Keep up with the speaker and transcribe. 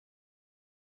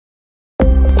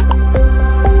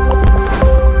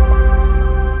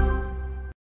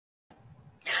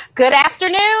Good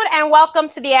afternoon and welcome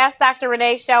to the Ask Dr.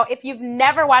 Renee show. If you've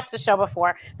never watched the show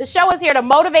before, the show is here to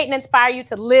motivate and inspire you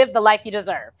to live the life you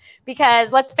deserve.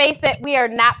 Because let's face it, we are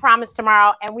not promised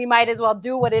tomorrow and we might as well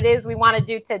do what it is we want to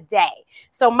do today.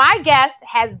 So my guest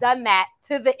has done that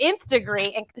to the nth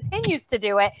degree and continues to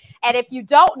do it. And if you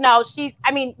don't know,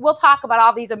 we'll talk about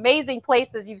all these amazing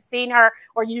places you've seen her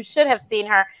or you should have seen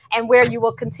her and where you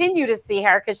will continue to see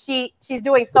her because she's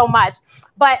doing so much.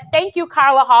 But thank you,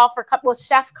 Carla Hall,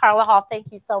 Chef Carla Hall,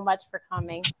 thank you so much for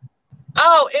coming.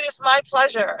 Oh, it is my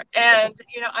pleasure. And,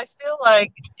 I feel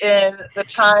like in the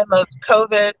time of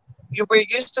COVID, we're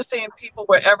used to seeing people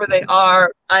wherever they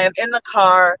are. I am in the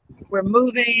car. We're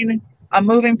moving. I'm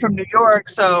moving from New York.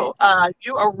 So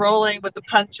you are rolling with the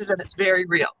punches and it's very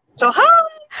real. So hi.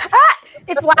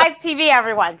 It's live TV,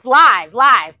 everyone. It's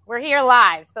live. We're here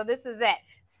live. So this is it.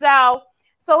 So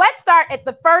let's start at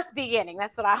the first beginning.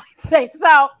 That's what I always say.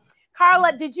 So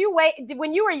Carla,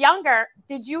 when you were younger,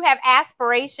 did you have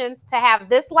aspirations to have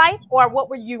this life or what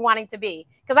were you wanting to be?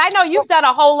 Because I know you've done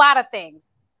a whole lot of things.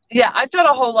 Yeah, I've done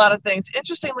a whole lot of things.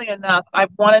 Interestingly enough, I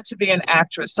wanted to be an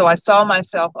actress. So I saw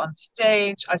myself on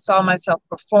stage. I saw myself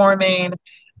performing.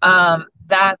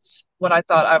 That's what I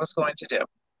thought I was going to do.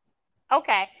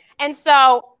 Okay. And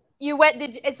so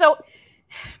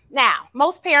now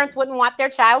most parents wouldn't want their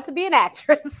child to be an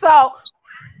actress. So,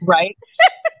 right.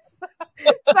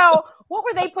 So what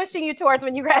were they pushing you towards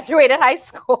when you graduated high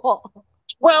school?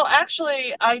 Well,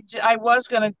 actually, I was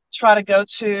going to try to go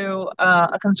to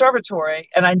a conservatory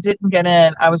and I didn't get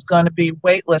in. I was going to be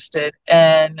waitlisted.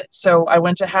 And so I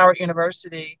went to Howard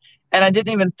University and I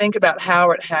didn't even think about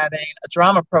Howard having a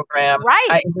drama program.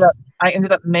 Right. I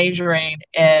ended up majoring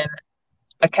in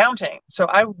accounting. So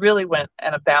I really went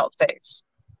an about face.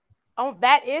 Oh,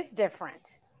 that is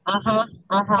different.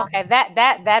 Okay,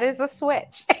 that is a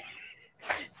switch.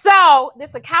 So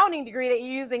this accounting degree that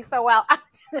you're using so well.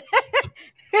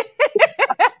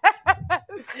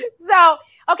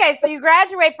 So you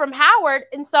graduate from Howard.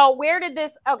 And so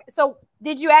so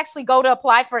did you actually go to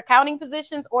apply for accounting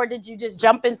positions or did you just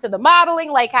jump into the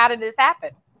modeling? Like, how did this happen?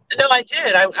 No, I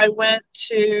did. I went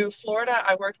to Florida.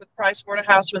 I worked with Price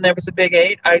Waterhouse when there was a Big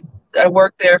 8. I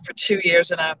worked there for 2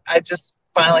 years and I just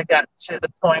finally got to the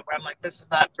point where I'm like, this is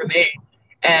not for me.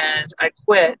 And I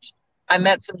quit. I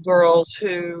met some girls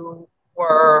who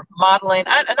were modeling,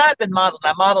 and I've been modeling.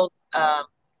 I modeled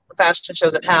the fashion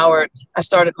shows at Howard. I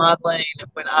started modeling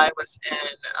when I was in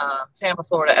Tampa,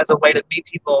 Florida, as a way to meet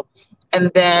people. And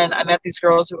then I met these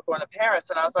girls who were going to Paris,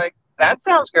 and I was like, that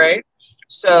sounds great.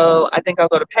 So I think I'll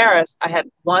go to Paris. I had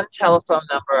one telephone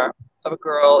number of a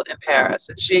girl in Paris,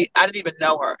 and I didn't even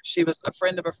know her. She was a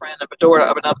friend of a daughter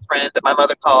of another friend that my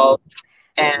mother called.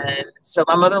 And so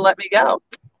my mother let me go.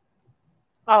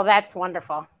 Oh, that's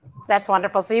wonderful. That's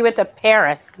wonderful. So you went to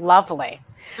Paris. Lovely.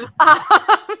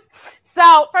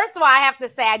 So first of all, I have to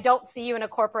say, I don't see you in a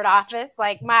corporate office.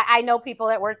 I know people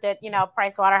that worked at,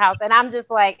 Price Waterhouse, and I'm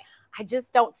just like, I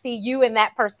just don't see you in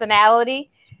that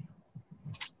personality.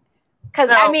 Because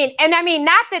no.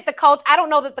 not that the culture, I don't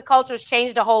know that the culture's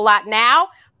changed a whole lot now,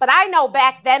 but I know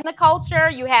back then the culture,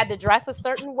 you had to dress a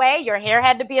certain way. Your hair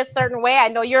had to be a certain way. I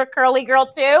know you're a curly girl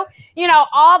too.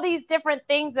 All these different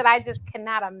things that I just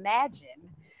cannot imagine.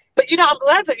 But, I'm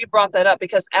glad that you brought that up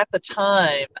because at the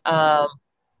time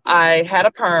I had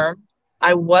a perm.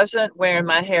 I wasn't wearing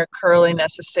my hair curly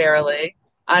necessarily.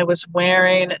 I was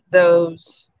wearing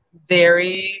those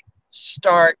very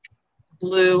stark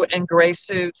blue and gray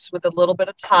suits with a little bit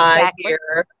of tie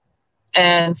here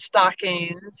and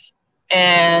stockings.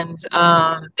 And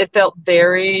it felt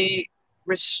very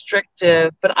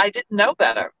restrictive, but I didn't know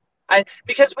better.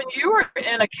 Because when you are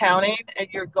in accounting and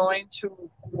you're going to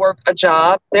work a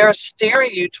job, they're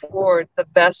steering you toward the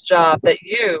best job that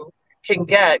you can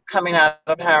get coming out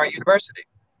of Howard University.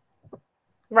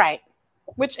 Right.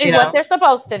 Which is what they're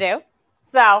supposed to do.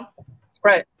 So,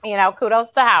 right.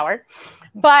 Kudos to Howard.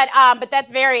 But that's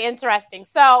very interesting.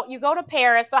 So you go to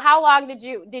Paris. So how long did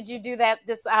you do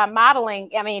this modeling?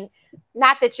 I mean,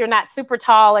 not that you're not super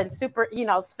tall and super,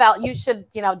 svelte. You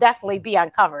should, definitely be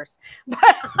on covers.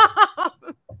 But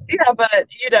yeah, but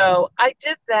I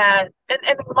did that.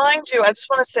 And mind you, I just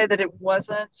want to say that it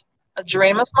wasn't a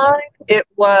dream of mine. It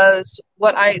was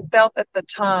what I felt at the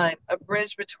time, a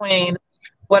bridge between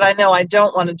what I know I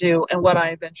don't want to do and what I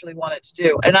eventually wanted to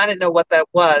do. And I didn't know what that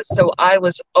was. So I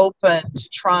was open to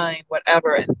trying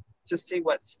whatever and to see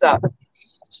what stuck.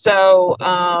 So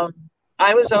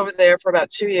I was over there for about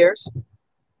 2 years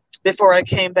before I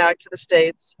came back to the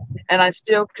States. And I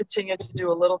still continued to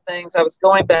do a little things. I was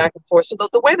going back and forth. So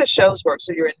the way the shows work,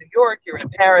 so you're in New York, you're in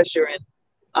Paris, you're in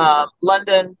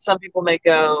London. Some people may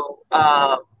go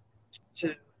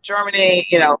to Germany,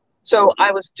 you know. So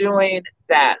I was doing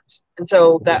that. And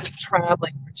so that was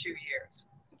traveling for 2 years.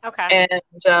 Okay.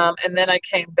 And then I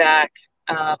came back.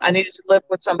 I needed to live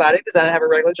with somebody because I didn't have a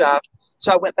regular job.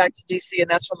 So I went back to DC, and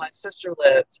that's where my sister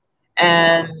lived.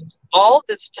 And all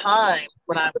this time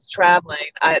when I was traveling,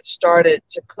 I had started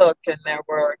to cook, and there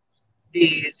were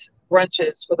these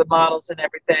brunches for the models and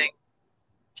everything.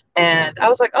 And I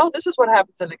was like, oh, this is what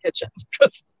happens in the kitchen.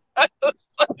 Because I was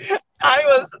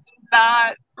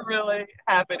not really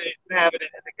having it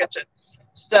in the kitchen.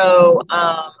 So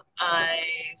I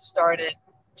started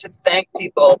to thank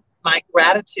people. My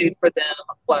gratitude for them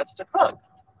was to cook.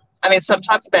 I mean,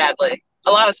 sometimes badly,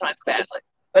 a lot of times badly,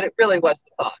 but it really was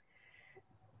the thought.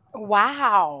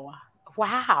 Wow.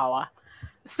 Wow.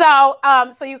 So,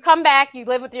 so you come back, you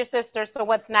live with your sister. So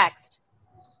what's next?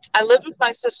 I lived with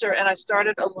my sister, and I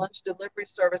started a lunch delivery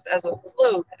service as a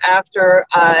fluke after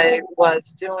I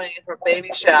was doing her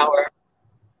baby shower,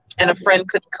 and a friend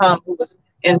couldn't come who was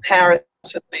in Paris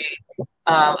with me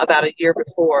about a year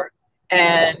before,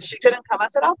 and she couldn't come. I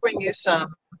said, I'll bring you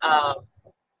some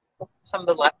of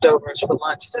the leftovers for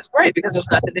lunch. She says, great, because there's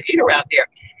nothing to eat around here.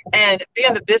 And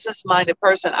being the business-minded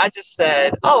person, I just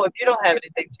said, oh, if you don't have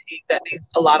anything to eat, that means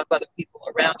a lot of other people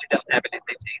around you don't have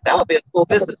anything to eat. That would be a cool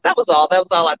business. That was all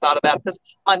I thought about, because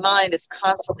my mind is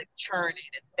constantly churning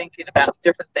and thinking about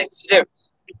different things to do.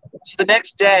 So the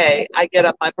next day, I get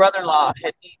up. My brother-in-law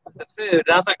had eaten the food,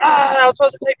 and I was like, I was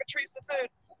supposed to take Patrice the food.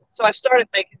 So I started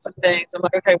making some things. I'm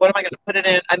like, okay, what am I going to put it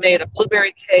in? I made a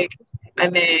blueberry cake. I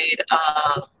made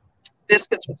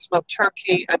biscuits with smoked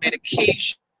turkey. I made a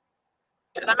quiche,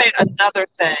 and I made another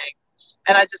thing.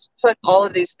 And I just put all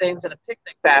of these things in a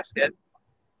picnic basket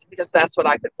because that's what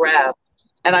I could grab.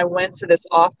 And I went to this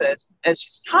office, and she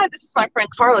said, hi, this is my friend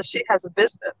Carla. She has a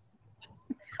business.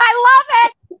 I love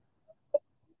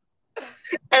it.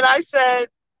 And I said,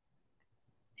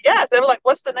 yes. They were like,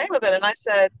 what's the name of it? And I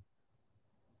said,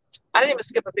 I didn't even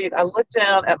skip a beat. I looked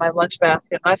down at my lunch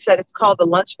basket, and I said, it's called the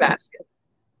lunch basket.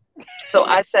 So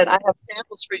I said, I have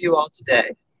samples for you all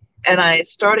today. And I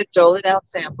started doling out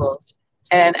samples.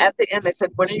 And at the end, they said,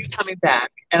 when are you coming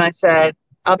back? And I said,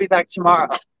 I'll be back tomorrow.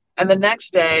 And the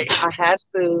next day, I had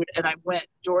food, and I went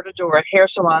door to door, hair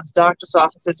salons, doctor's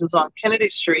offices. It was on Kennedy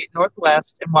Street,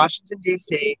 Northwest in Washington,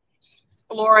 D.C.,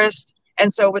 florist.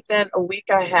 And so within a week,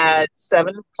 I had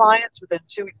 7 clients. Within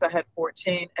 2 weeks, I had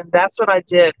 14. And that's what I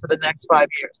did for the next 5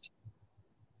 years.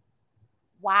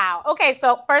 Wow. Okay.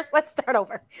 So first, let's start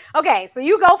over. Okay. So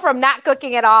you go from not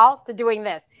cooking at all to doing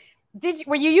this.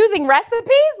 Were you using recipes?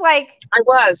 Like I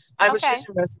was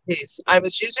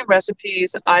using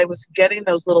recipes. I was getting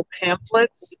those little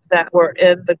pamphlets that were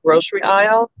in the grocery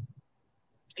aisle,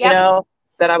 you know,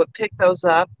 that I would pick those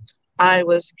up. I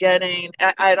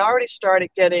had already started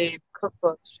getting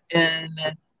cookbooks in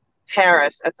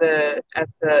Paris at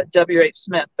the W.H.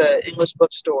 Smith, the English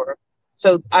bookstore.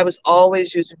 So I was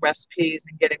always using recipes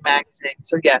and getting magazines.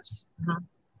 So yes.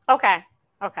 Mm-hmm. Okay.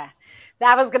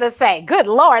 I was going to say, good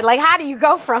Lord, like how do you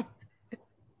go from,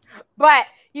 but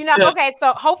you know, okay.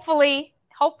 So hopefully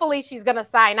she's going to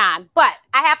sign on, but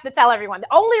I have to tell everyone,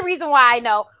 the only reason why I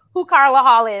know who Carla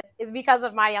Hall is because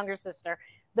of my younger sister,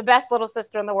 the best little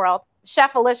sister in the world,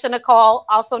 Chef Alicia Nicole,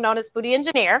 also known as Foodie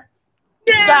Engineer.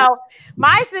 Yes. So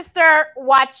my sister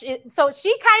watched it. So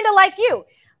she kind of like you.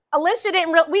 Alicia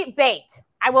we baked.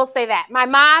 I will say that. My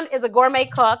mom is a gourmet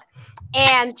cook,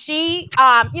 and she,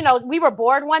 you know, we were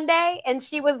bored one day, and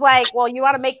she was like, well, you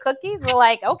want to make cookies? We're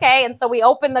like, okay. And so we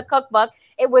opened the cookbook.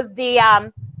 It was the,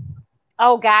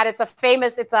 oh God, it's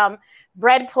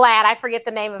bread plaid. I forget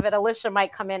the name of it. Alicia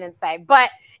might come in and say, but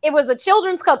it was a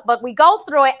children's cookbook. We go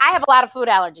through it. I have a lot of food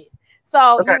allergies.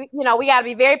 So, okay. you know, we got to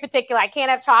be very particular. I can't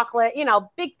have chocolate, you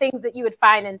know, big things that you would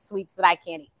find in sweets that I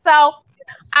can't eat. So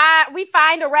we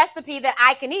find a recipe that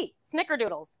I can eat,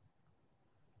 snickerdoodles.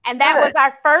 And that was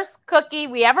our first cookie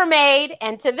we ever made.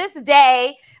 And to this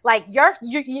day, like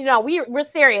you know, we're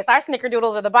serious. Our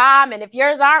snickerdoodles are the bomb. And if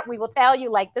yours aren't, we will tell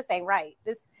you like, this ain't right.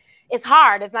 This is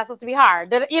hard. It's not supposed to be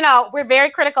hard. You know, we're very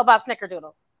critical about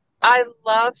snickerdoodles. I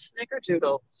love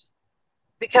snickerdoodles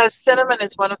because cinnamon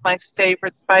is one of my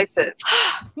favorite spices.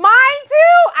 Mine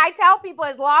too. I tell people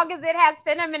as long as it has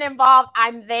cinnamon involved,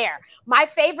 I'm there. My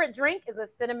favorite drink is a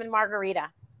cinnamon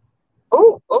margarita.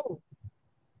 Oh.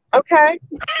 Okay.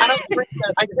 I don't drink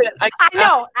that. I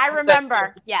know. I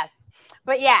remember. Yes.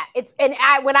 But yeah,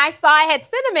 when I saw I had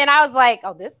cinnamon, I was like,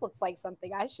 oh, this looks like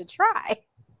something I should try.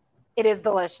 It is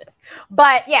delicious.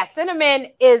 But yeah, cinnamon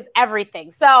is everything.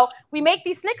 So we make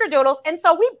these snickerdoodles. And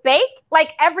so we bake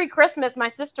like every Christmas. My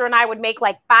sister and I would make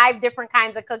like 5 different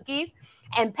kinds of cookies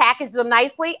and package them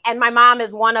nicely. And my mom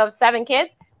is one of 7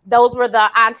 kids. Those were the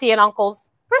auntie and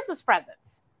uncle's Christmas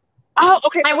presents. Oh,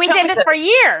 okay. And we did this for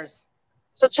years.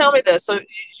 So tell me this. So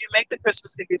you make the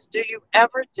Christmas cookies. Do you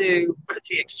ever do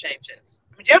cookie exchanges?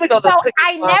 I mean, do you ever go to those cookie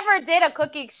I never did a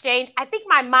cookie exchange. I think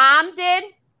my mom did,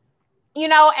 you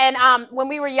know, and when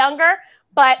we were younger.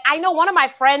 But I know one of my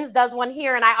friends does one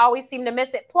here, and I always seem to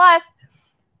miss it. Plus,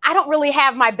 I don't really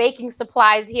have my baking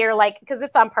supplies here, like, because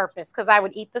it's on purpose, because I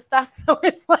would eat the stuff. So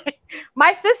it's like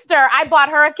my sister, I bought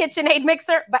her a KitchenAid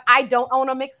mixer, but I don't own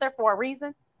a mixer for a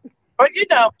reason. Well, you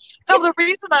know, no, the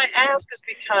reason I ask is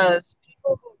because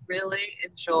people who really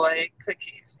enjoy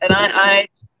cookies, and I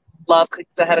love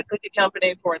cookies. I had a cookie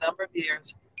company for a number of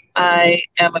years. I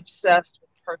am obsessed with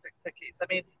perfect cookies. I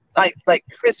mean, like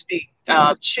crispy,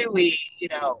 chewy, you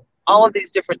know, all of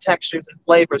these different textures and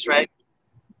flavors, right?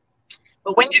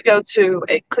 But when you go to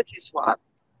a cookie swap,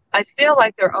 I feel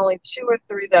like there are only 2 or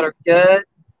 3 that are good,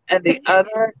 and the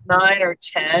other 9 or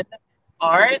 10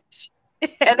 aren't.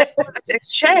 And they want to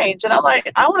exchange, and I'm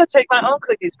like, I want to take my own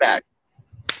cookies back.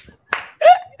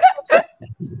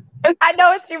 I know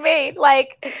what you mean.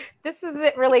 Like, this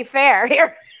isn't really fair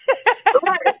here.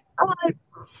 Right.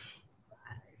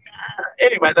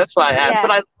 Anyway, that's why I asked. Yeah.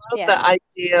 But I love the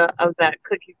idea of that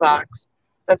cookie box.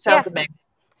 That sounds amazing.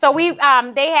 So we,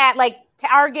 they had, like,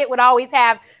 Target would always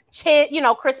have, you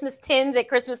know, Christmas tins at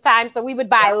Christmas time. So we would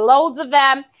buy loads of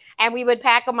them, and we would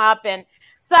pack them up. And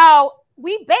so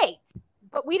we baked,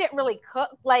 but we didn't really cook.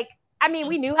 Like, I mean,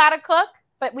 we knew how to cook,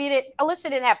 but Alicia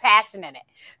didn't have passion in it.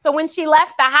 So when she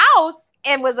left the house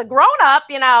and was a grown up,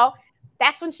 you know,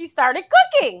 that's when she started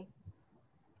cooking.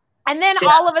 And then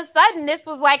all of a sudden, this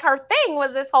was like her thing,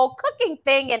 was this whole cooking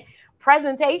thing, and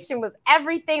presentation was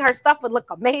everything. Her stuff would look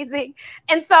amazing.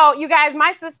 And so, you guys,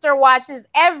 my sister watches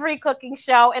every cooking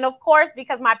show. And of course,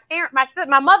 because my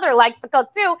mother likes to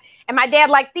cook too, and my dad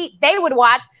likes to eat, they would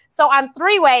watch. So on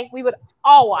three-way, we would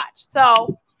all watch.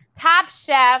 So Top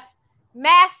Chef,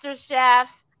 Master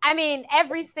Chef, I mean,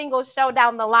 every single show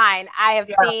down the line I have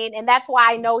seen. And that's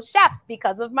why I know chefs,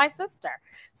 because of my sister.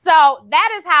 So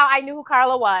that is how I knew who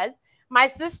Carla was. My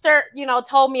sister, you know,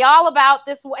 told me all about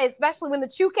this, especially when the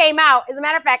chew came out. As a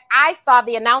matter of fact, I saw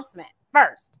the announcement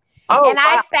first. And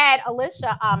I said,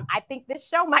 Alicia, I think this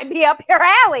show might be up your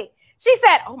alley. She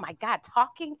said, oh my God,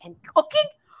 talking and cooking?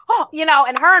 Oh, you know,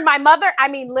 and her and my mother, I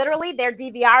mean, literally their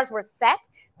DVRs were set.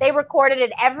 They recorded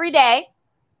it every day.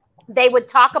 They would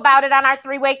talk about it on our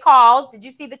three-way calls. Did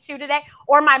you see the chew today?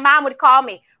 Or my mom would call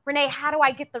me, Renee, how do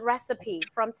I get the recipe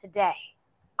from today?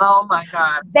 Oh my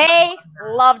God. They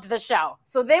loved the show.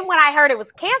 So then when I heard it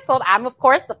was canceled, I'm of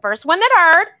course the first one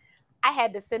that heard. I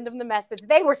had to send them the message.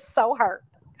 They were so hurt.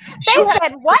 They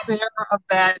said, what? Of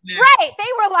bad news. Right. They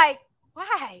were like,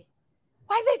 why?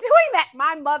 Why are they doing that?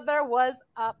 My mother was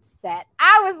upset.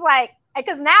 I was like,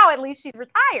 because now at least she's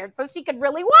retired, so she could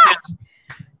really watch.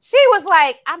 She was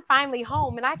like, I'm finally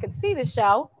home and I could see the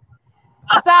show.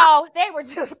 So they were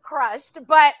just crushed.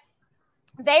 But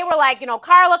they were like, you know,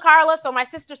 Carla. So my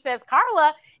sister says,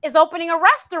 Carla is opening a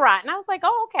restaurant. And I was like,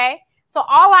 oh, okay. So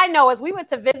all I know is we went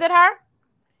to visit her.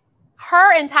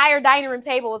 Her entire dining room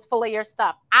table was full of your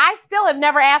stuff. I still have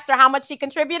never asked her how much she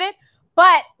contributed.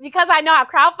 But because I know how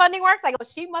crowdfunding works, I go,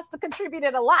 she must have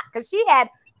contributed a lot, because she had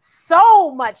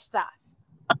so much stuff.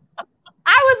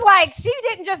 I was like, she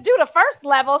didn't just do the first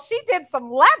level. She did some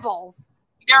levels.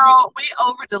 Girl, we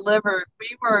over-delivered.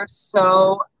 We were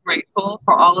so grateful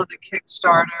for all of the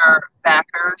Kickstarter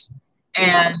backers.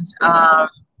 And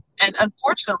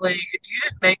unfortunately, if you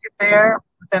didn't make it there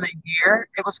within a year,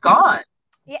 it was gone.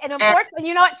 Yeah, and unfortunately,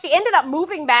 you know what? She ended up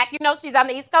moving back. You know, she's on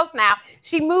the East Coast now.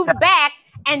 She moved back,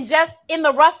 and just in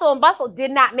the rustle and bustle, did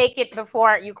not make it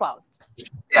before you closed.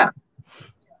 Yeah.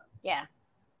 Yeah.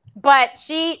 But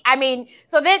I mean,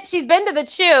 so then she's been to the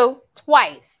chew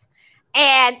twice.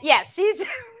 And yes, she's,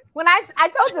 when I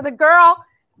told you, the girl,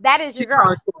 that is your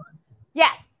girl.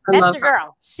 Yes, that's your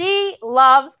girl. She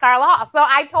loves Carla Hall. So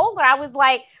I told her, I was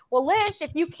like, well, Lish,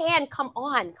 if you can, come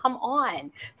on.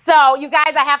 So you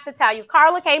guys, I have to tell you,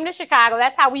 Carla came to Chicago.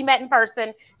 That's how we met in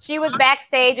person. She was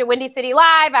backstage at Windy City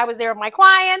Live. I was there with my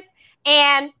clients.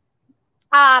 And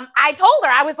I told her,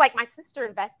 I was like, my sister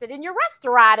invested in your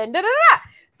restaurant and da-da-da.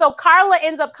 So Carla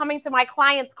ends up coming to my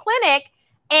client's clinic,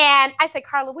 and I said,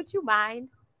 Carla, would you mind?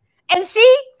 And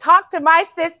she talked to my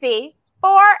sissy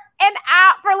for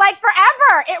like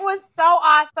forever. It was so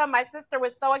awesome. My sister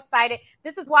was so excited.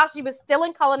 This is while she was still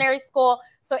in culinary school.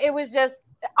 So it was just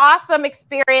an awesome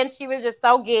experience. She was just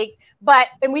so geeked.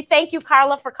 And we thank you,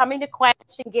 Carla, for coming to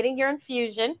Quench and getting your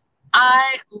infusion.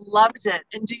 I loved it.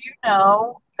 And do you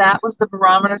know, that was the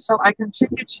barometer. So I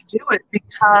continued to do it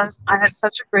because I had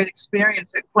such a great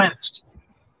experience at Quenched.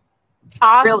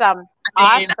 Awesome. Really, I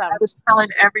I mean, I Awesome. was telling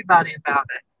everybody about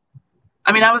it.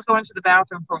 I mean, I was going to the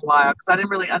bathroom for a while because I didn't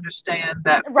really understand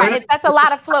that. Right. That's a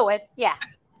lot of fluid. Yeah.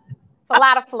 It's a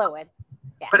lot of fluid.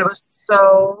 Yeah. But it was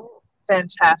so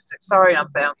fantastic. Sorry, I'm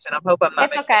bouncing. I hope I'm not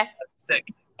It's making okay. you sick.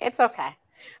 It's okay.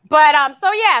 But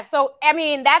so yeah, so I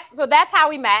mean that's how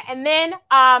we met. And then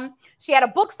she had a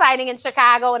book signing in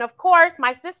Chicago, and of course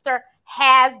my sister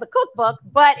has the cookbook,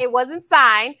 but it wasn't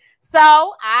signed.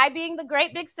 So I, being the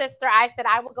great big sister, I said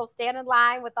I will go stand in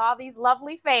line with all these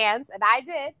lovely fans, and I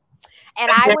did. And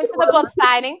I went to the book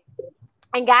signing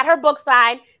and got her book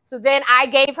signed. So then I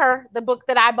gave her the book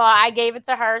that I bought. I gave it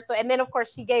to her. So, and then of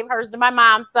course she gave hers to my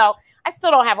mom. So I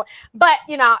still don't have one, but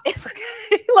you know, it's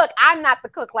look, I'm not the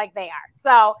cook like they are.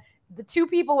 So the two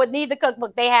people would need the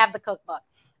cookbook. They have the cookbook.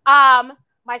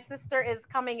 My sister is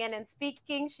coming in and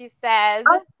speaking. She says,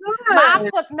 Mom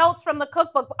took notes from the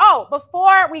cookbook. Oh,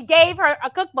 before we gave her a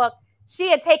cookbook,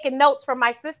 she had taken notes from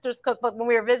my sister's cookbook when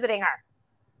we were visiting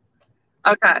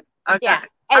her. Okay. Okay. Yeah.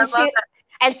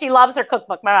 And she loves her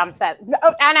cookbook, my mom said. And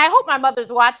I hope my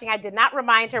mother's watching. I did not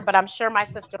remind her, but I'm sure my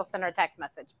sister will send her a text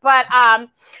message. But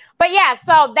yeah,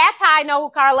 so that's how I know who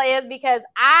Carla is, because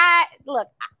my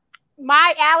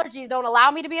allergies don't allow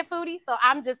me to be a foodie. So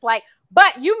I'm just like,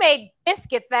 but you made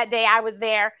biscuits that day I was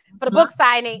there for the book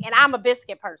signing, and I'm a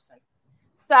biscuit person.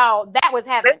 So that was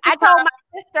heaven. I told my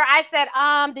sister, I said,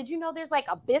 did you know there's like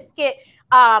a biscuit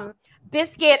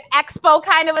expo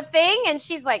kind of a thing? And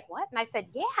she's like, what? And I said,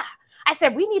 yeah. I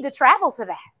said, we need to travel to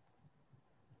that,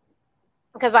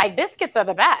 because like biscuits are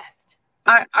the best.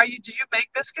 Do you make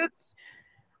biscuits?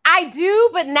 I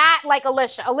do, but not like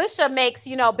Alicia. Alicia makes,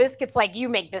 biscuits like you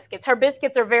make biscuits. Her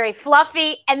biscuits are very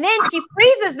fluffy, and then she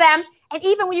freezes them. And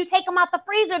even when you take them out the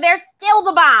freezer, they're still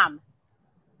the bomb.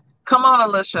 Come on,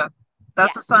 Alicia.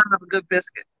 That's a sign of a good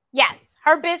biscuit. Yes.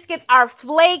 Her biscuits are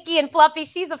flaky and fluffy.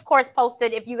 She's, of course,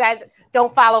 posted, if you guys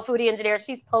don't follow Foodie Engineer,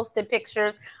 she's posted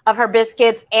pictures of her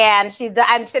biscuits. And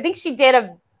I think she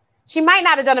might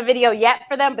not have done a video yet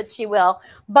for them, but she will.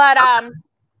 But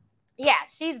yeah,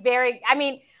 she's very, I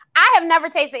mean, I have never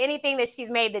tasted anything that she's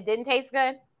made that didn't taste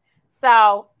good.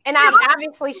 So, and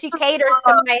obviously she caters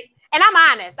to me. And I'm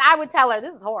honest. I would tell her,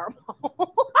 this is horrible.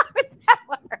 I would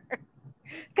tell her.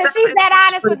 Because she's that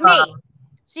honest with me.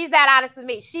 She's that honest with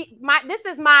me. This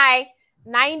is my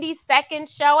 92nd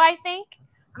show, I think.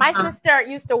 My sister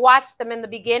used to watch them in the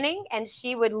beginning, and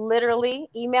she would literally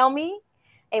email me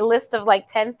a list of like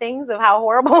 10 things of how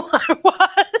horrible I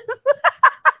was.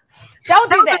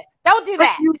 Don't do this. Don't do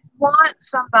that. You want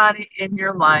somebody in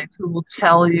your life who will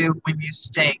tell you when you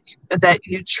stink, that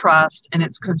you trust, and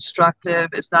it's constructive.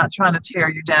 It's not trying to tear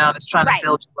you down. It's trying to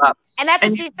build you up. And that's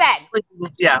what she said.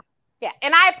 Yeah. Yeah,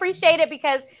 and I appreciate it,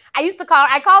 because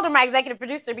I called her my executive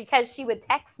producer, because she would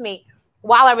text me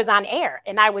while I was on air,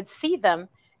 and I would see them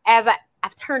as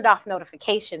I've turned off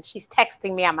notifications. She's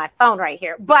texting me on my phone right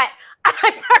here, but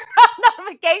I turned off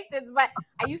notifications, but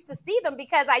I used to see them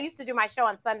because I used to do my show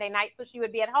on Sunday night, so she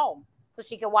would be at home so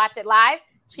she could watch it live.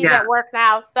 She's at work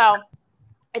now, so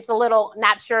it's a little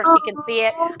not sure if she can see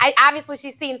it. Obviously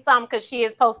she's seen some because she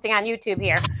is posting on YouTube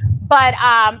here. But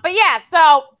yeah,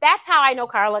 so that's how I know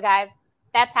Carla, guys.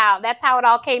 That's how it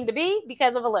all came to be,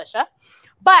 because of Alicia.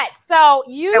 But so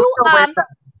you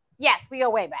yes, we go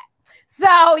way back.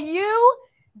 So you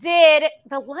did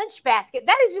the lunch basket.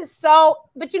 That is just so,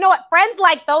 but you know what? Friends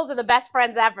like those are the best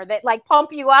friends ever, that like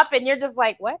pump you up and you're just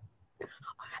like, what?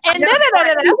 And no.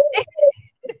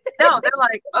 No, they're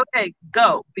like, okay,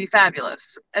 go, be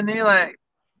fabulous. And then you're like,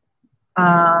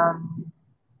 and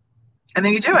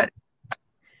then you do it.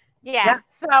 Yeah.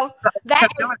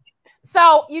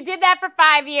 So you did that for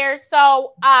 5 years.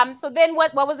 So then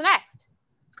what was next?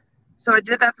 So I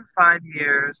did that for 5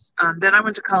 years. Then I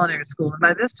went to culinary school. And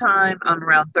by this time, I'm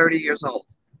around 30 years old.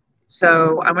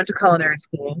 So I went to culinary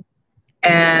school.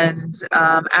 And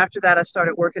after that, I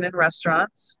started working in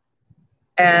restaurants.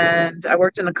 And I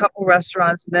worked in a couple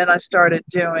restaurants. And then I started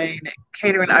doing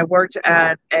catering. I worked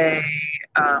at a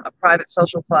private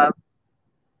social club.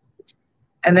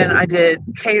 And then I did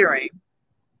catering.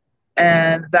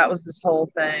 And that was this whole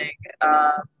thing.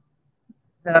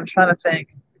 And I'm trying to think.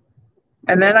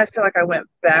 And then I feel like I went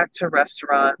back to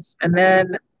restaurants. And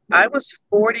then I was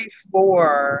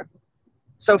 44.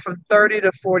 So from 30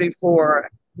 to 44,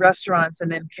 restaurants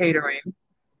and then catering.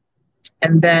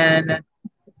 And then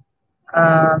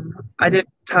I did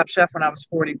Top Chef when I was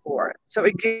 44. So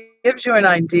it gives you an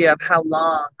idea of how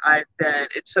long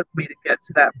it took me to get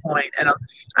to that point. And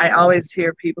I always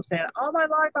hear people saying, all my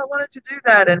life I wanted to do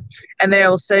that. And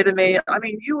they'll say to me, I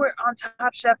mean, you were on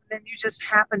Top Chef and then you just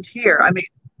happened here. I mean,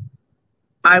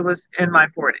 I was in my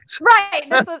 40s. Right.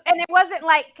 This was, and it wasn't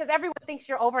like, because everyone thinks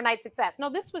you're overnight success. No,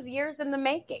 this was years in the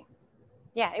making.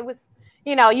 Yeah, it was,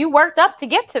 you know, you worked up to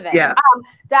get to this. Yeah.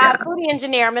 The foodie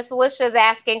engineer, Miss Alicia, is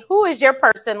asking, who is your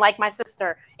person, like my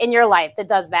sister, in your life that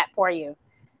does that for you?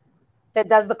 That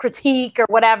does the critique or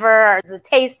whatever, or the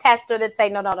taste tester that say,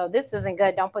 no, this isn't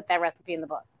good. Don't put that recipe in the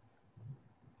book.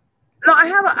 No, I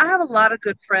have a lot of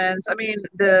good friends. I mean,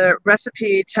 the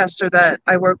recipe tester that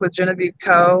I work with, Genevieve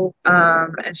Coe,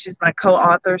 and she's my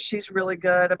co-author. She's really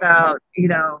good about, you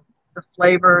know, the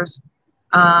flavors.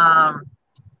 I'm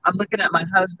looking at my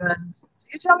husband's. Can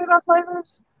you tell me about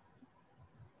flavors?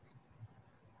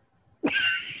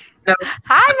 No.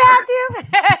 Hi,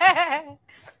 Matthew.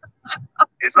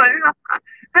 He's like,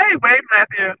 hey, wait,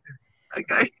 Matthew.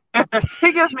 Okay.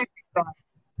 He gives me feedback.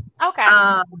 Okay.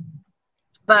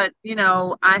 But, you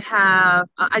know, I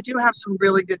do have some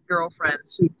really good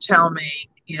girlfriends who tell me,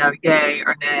 you know, yay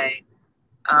or nay.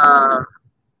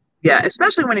 Yeah,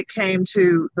 especially when it came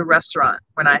to the restaurant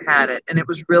when I had it. And it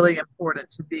was really important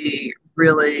to be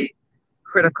really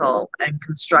critical and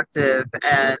constructive,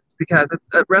 and because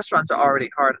restaurants are already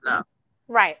hard enough.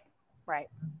 Right.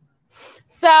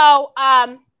 So,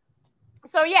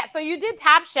 so you did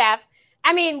Top Chef.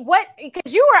 I mean,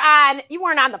 because you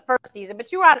weren't on the first season,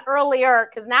 but you were on earlier,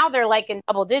 because now they're like in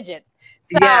double digits.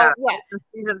 So yeah.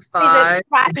 Season 5.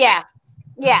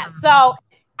 Yeah. So,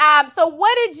 so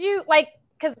what did you like?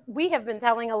 Because we have been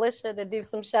telling Alicia to do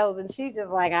some shows, and she's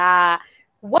just like,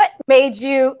 what made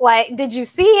you like? Did you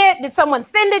see it? Did someone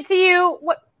send it to you?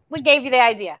 What gave you the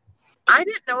idea? I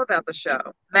didn't know about the show.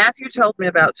 Matthew told me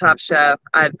about Top Chef.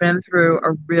 I'd been through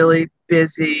a really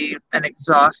busy and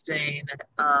exhausting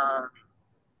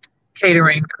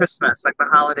catering Christmas, like the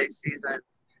holiday season.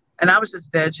 And I was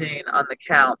just vegging on the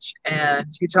couch. And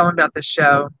he told me about the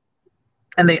show.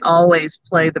 And they always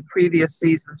play the previous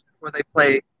seasons before they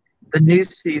play the new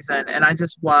season. And I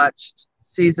just watched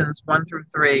seasons 1 through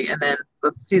 3. And then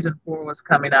the season 4 was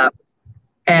coming up.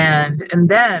 And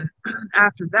then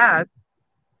after that,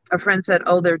 a friend said,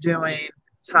 "Oh, they're doing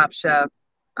Top Chef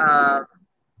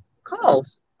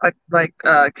calls, like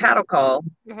cattle call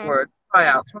or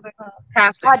tryouts. What are they called?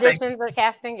 Casting. Auditions or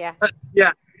casting, yeah.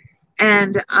 Yeah."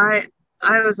 And I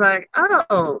was like,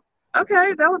 "Oh,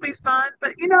 okay, that would be fun."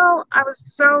 But you know, I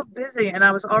was so busy, and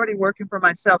I was already working for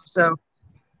myself, so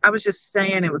I was just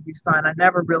saying it would be fun. I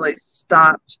never really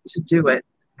stopped to do it.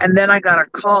 And then I got a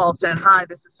call saying, "Hi,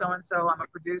 this is so and so. I'm a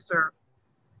producer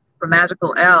for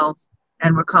Magical Elves,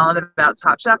 and we're calling about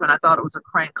Top Chef." And I thought it was a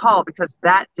crank call, because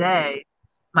that day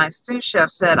my sous chef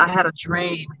said, "I had a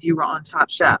dream you were on Top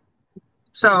Chef."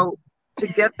 So to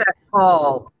get that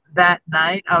call that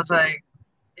night, I was like,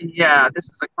 yeah, this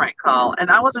is a crank call.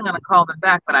 And I wasn't going to call them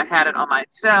back, but I had it on my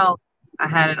cell. I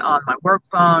had it on my work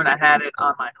phone. I had it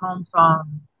on my home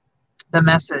phone, the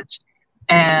message.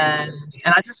 And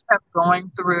I just kept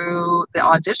going through the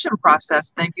audition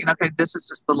process thinking, okay, this is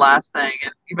just the last thing.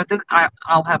 But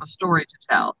I'll have a story to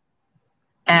tell.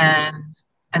 And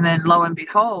then lo and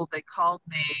behold, they called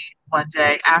me one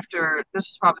day after, this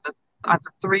was probably after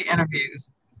 3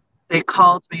 interviews. They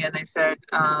called me and they said,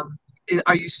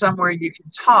 "Are you somewhere you can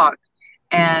talk?"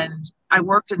 And I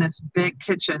worked in this big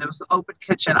kitchen. It was an open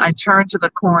kitchen. I turned to the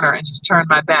corner and just turned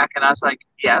my back, and I was like,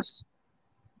 "Yes."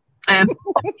 And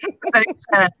they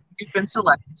said, "You've been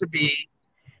selected to be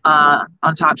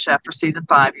on Top Chef for season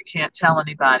 5. You can't tell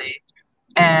anybody."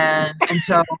 And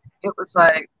so it was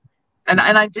like, and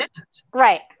I didn't.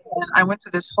 Right. And I went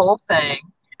through this whole thing,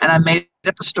 and I made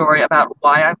up a story about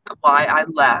why I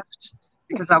left,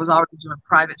 because I was already doing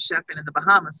private chefing in the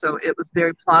Bahamas. So it was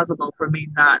very plausible for me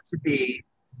not to be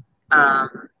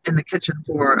in the kitchen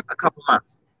for a couple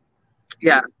months.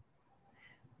 Yeah.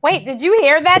 Wait, did you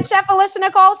hear that, Chef Alicia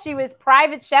Nicole? She was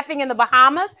private chefing in the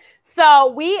Bahamas.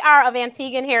 So we are of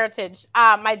Antiguan heritage.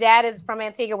 My dad is from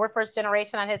Antigua. We're first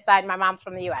generation on his side. My mom's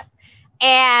from the U.S.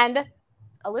 And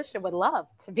Alicia would love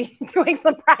to be doing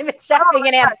some private chefing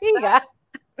in Antigua.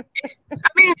 I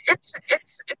mean, it's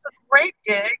a great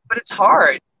gig, but it's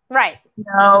hard. Right. You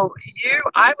know,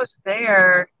 I was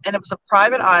there, and it was a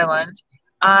private island.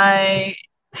 I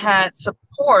had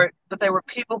support, but they were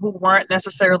people who weren't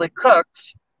necessarily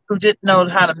cooks, who didn't know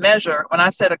how to measure. When I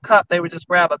said a cup, they would just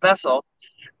grab a vessel.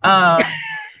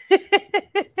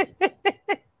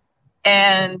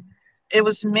 And it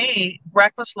was me,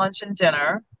 breakfast, lunch, and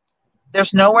dinner.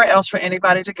 There's nowhere else for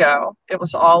anybody to go. It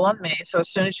was all on me. So as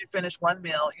soon as you finish one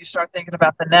meal, you start thinking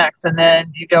about the next. And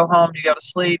then you go home, you go to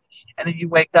sleep, and then you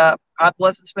wake up. I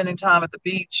wasn't spending time at the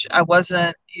beach. I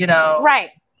wasn't,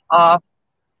 right, off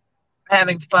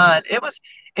having fun. It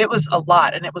was a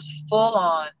lot. And it was full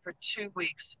on for 2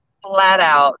 weeks, flat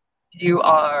out, you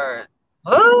are.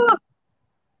 Oh.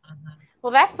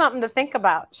 Well, that's something to think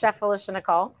about, Chef Alicia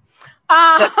Nicole.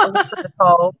 Chef Alicia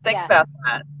Nicole, think Yes. about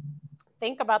that.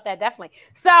 Think about that, definitely.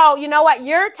 So, you know what?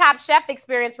 Your Top Chef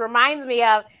experience reminds me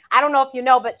of, I don't know if you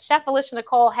know, but Chef Alicia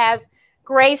Nicole has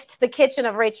graced the kitchen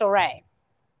of Rachel Ray.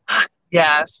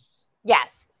 Yes.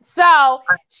 Yes. So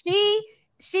I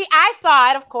saw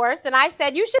it, of course, and I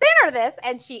said, you should enter this.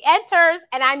 And she enters,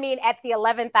 and I mean at the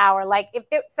 11th hour. Like if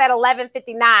it said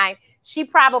 11:59, she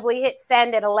probably hit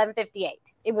send at 11:58.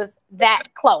 It was that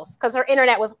close because her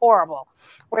internet was horrible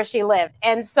where she lived.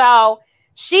 And so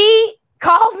she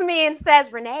calls me and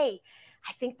says, Renee,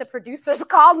 I think the producers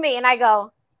called me. And I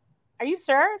go, are you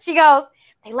sure? She goes,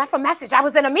 they left a message. I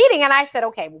was in a meeting. And I said,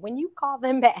 okay, when you call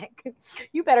them back,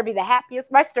 you better be the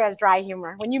happiest. My sister has dry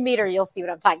humor. When you meet her, you'll see what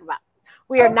I'm talking about.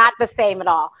 We are not the same at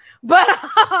all. But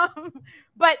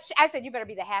I said, you better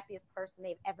be the happiest person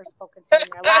they've ever spoken to in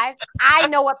their lives. I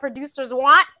know what producers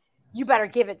want. You better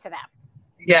give it to them.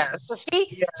 Yes. So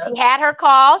she had her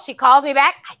call. She calls me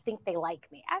back. I think they like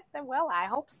me. I said, well, I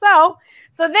hope so.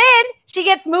 So then she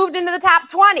gets moved into the top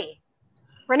 20.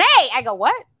 Renee, I go,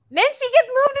 what? Then she gets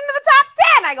moved into the top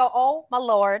 10. I go, oh, my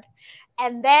Lord.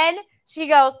 And then she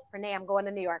goes, Renee, I'm going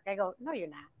to New York. I go, no, you're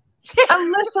not.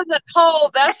 Alicia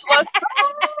Nicole, that's what's up.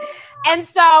 And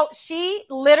so she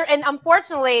literally, and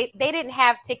unfortunately, they didn't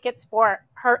have tickets for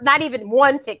her, not even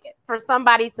one ticket for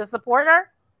somebody to support her.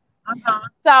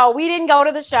 So we didn't go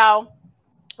to the show,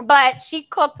 but she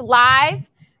cooked live.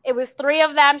 It was 3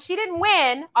 of them. She didn't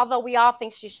win, although we all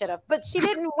think she should have, but she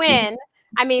didn't win.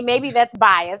 I mean, maybe that's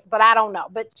biased, but I don't know.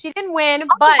 But she didn't win.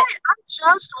 But I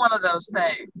judged one of those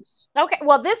things. Okay,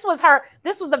 well, this was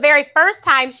the very first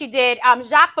time she did.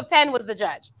 Jacques Pepin was the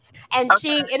judge, and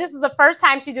this was the first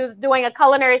time she was doing a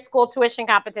culinary school tuition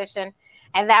competition,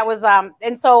 and that was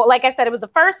and so like I said, it was the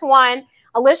first one.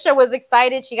 Alicia was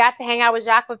excited. She got to hang out with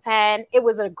Jacques Pepin. It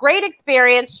was a great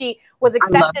experience. She was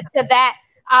accepted to that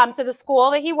to the school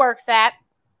that he works at,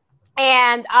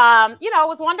 and you know, it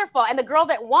was wonderful. And the girl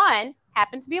that won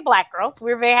happened to be a Black girl, so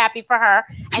we were very happy for her.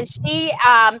 And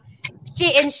I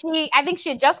think she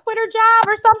had just quit her job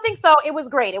or something, so it was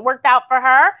great. It worked out for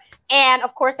her. And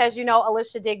of course, as you know,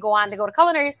 Alicia did go on to go to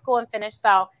culinary school and finish,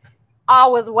 so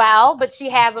all was well. But she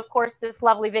has, of course, this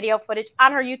lovely video footage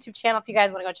on her YouTube channel if you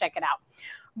guys want to go check it out.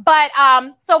 But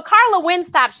so Carla wins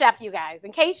Top Chef, you guys.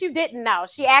 In case you didn't know,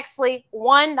 she actually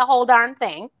won the whole darn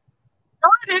thing. No,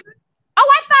 I didn't. Oh,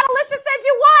 I thought Alicia said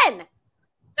you won.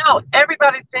 No,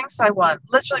 everybody thinks I won.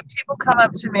 Literally, people come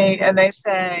up to me and they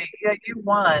say, yeah, you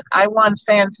won. I won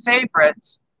fan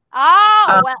favorites.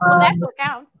 Oh, well, that's what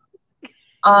counts.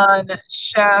 On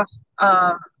Chef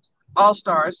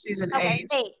All-Stars season 8.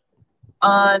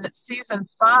 On season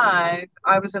 5,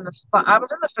 I was in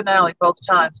the finale both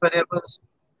times, but it was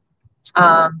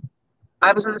I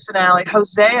was in the finale.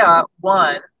 Hosea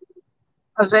won.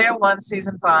 Hosea won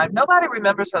season 5. Nobody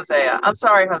remembers Hosea. I'm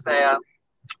sorry, Hosea.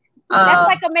 That's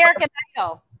like American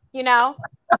Idol, you know.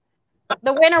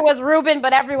 The winner was Ruben,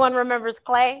 but everyone remembers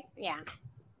Clay. Yeah.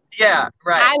 Yeah,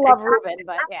 right. I love Ruben,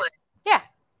 but yeah.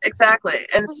 Exactly.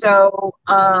 And so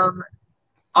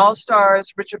All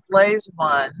Stars, Richard Blaze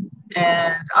won,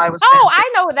 and I was. Oh,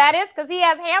 I know who that is because he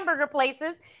has hamburger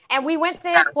places, and we went to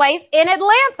his place in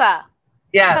Atlanta.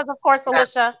 Yes. Because of course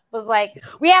Alicia was like,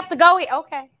 "We have to go."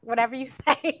 Okay, whatever you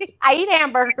say. I eat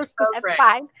hamburgers. So that's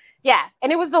fine. Yeah,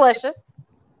 and it was delicious.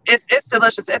 It's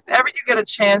delicious. If ever you get a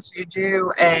chance, you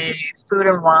do a food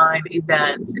and wine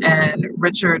event, and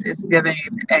Richard is giving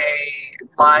a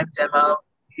live demo.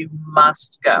 You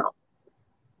must go.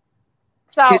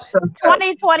 So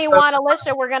 2021,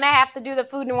 Alicia, we're gonna have to do the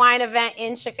food and wine event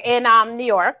in New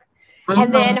York,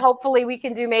 and then hopefully we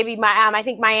can do maybe I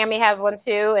think Miami has one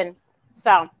too, and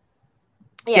so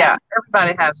yeah,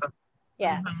 everybody has them.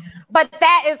 Yeah, but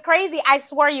that is crazy. I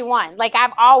swear you won. Like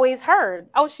I've always heard.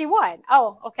 Oh, she won.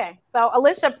 Oh, okay. So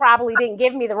Alicia probably didn't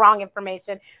give me the wrong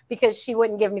information because she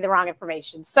wouldn't give me the wrong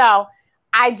information. So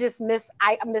I just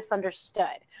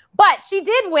misunderstood. But she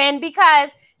did win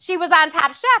because she was on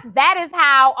Top Chef. That is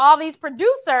how all these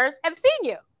producers have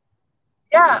seen you.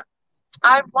 Yeah,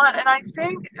 I've won. And I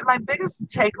think my biggest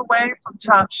takeaway from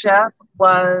Top Chef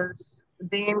was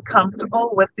being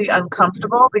comfortable with the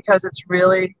uncomfortable, because it's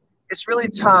really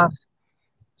tough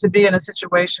to be in a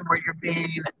situation where you're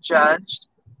being judged.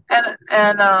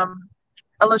 And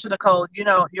Alicia Nicole, you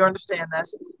understand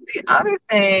this. The other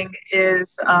thing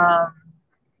is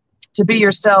to be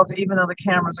yourself, even though the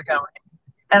cameras are going.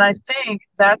 And I think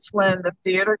that's when the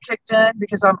theater kicked in,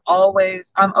 because I'm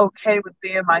okay with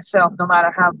being myself, no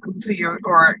matter how goofy or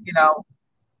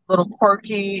little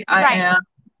quirky I am.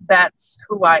 that's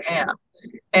who I am.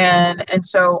 And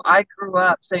so I grew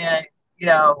up saying, you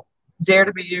know, dare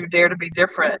to be you, dare to be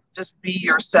different, just be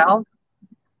yourself.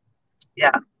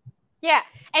 Yeah. Yeah.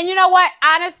 And you know what?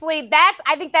 Honestly,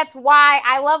 I think that's why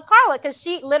I love Carla, because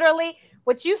she literally,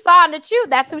 what you saw in the Chew,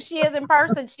 that's who she is in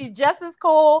person. She's just as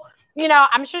cool. You know,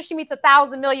 I'm sure she meets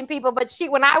 1,000 million people, but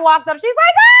when I walked up, she's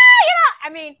like, ah, you know, I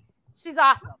mean, she's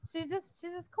awesome. She's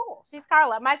just cool. She's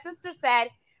Carla. My sister said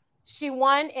she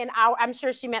won in I'm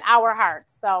sure she meant our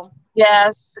hearts. So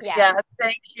yes.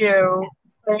 Thank you.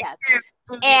 Thank you.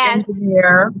 And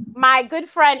my good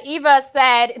friend Eva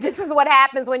said, this is what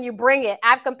happens when you bring it.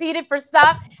 I've competed for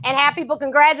stuff and have people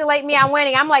congratulate me on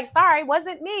winning. I'm like, sorry,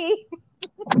 wasn't me.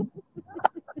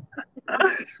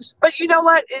 But you know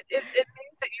what? It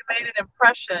means that you made an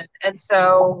impression. And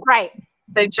so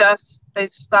they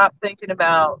stop thinking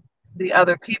about the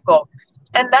other people.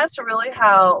 And that's really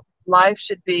how life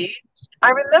should be. I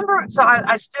remember, so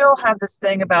I still have this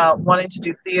thing about wanting to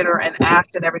do theater and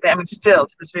act and everything. I mean, still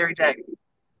to this very day.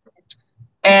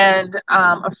 And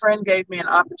a friend gave me an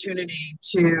opportunity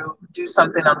to do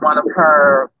something on one of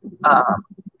her,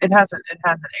 it hasn't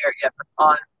aired yet, but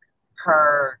on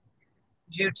her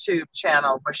YouTube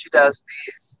channel where she does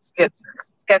these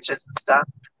sketches and stuff.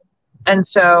 And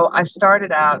so I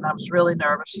started out and I was really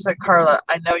nervous. She's like, Carla,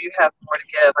 I know you have more to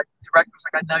give. Like, the director was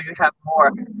like, I know you have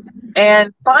more.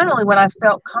 And finally, when I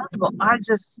felt comfortable, I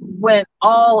just went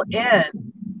all in.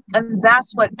 And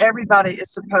that's what everybody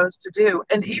is supposed to do.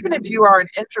 And even if you are an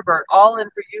introvert, all in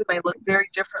for you may look very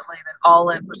differently than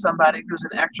all in for somebody who's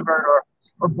an extrovert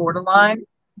or borderline.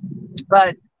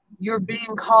 But you're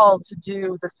being called to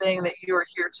do the thing that you are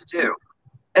here to do.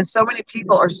 And so many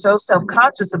people are so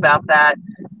self-conscious about that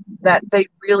they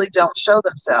really don't show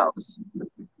themselves.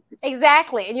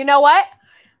 Exactly. And you know what?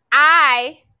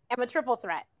 I am a triple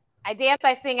threat. I dance,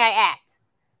 I sing, I act.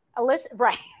 Alicia,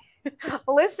 right.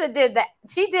 Alicia did that.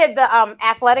 She did the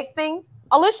athletic things.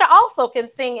 Alicia also can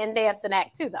sing and dance and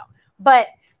act too, though. But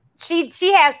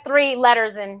she has 3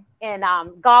 letters in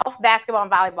golf, basketball,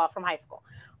 and volleyball from high school.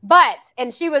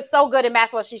 And she was so good in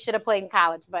basketball, she should have played in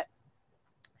college. But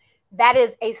that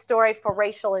is a story for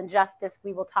racial injustice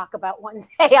we will talk about one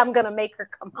day. I'm going to make her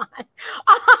come on.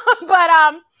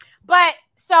 But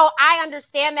so I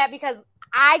understand that, because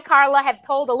Carla, have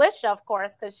told Alicia, of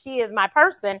course, because she is my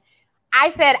person. I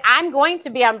said, I'm going to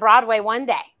be on Broadway one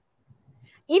day,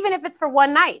 even if it's for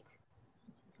one night.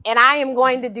 And I am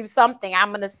going to do something. I'm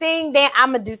going to sing, dance.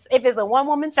 I'm going to do, if it's a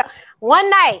one-woman show, one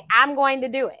night, I'm going to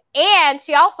do it. And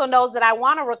she also knows that I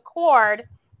want to record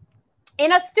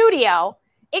in a studio.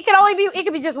 It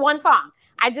could be just one song.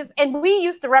 And we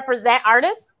used to represent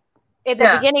artists at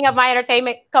the beginning of my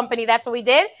entertainment company. That's what we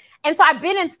did. And so I've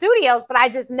been in studios, but I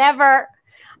just never,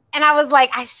 and I was like,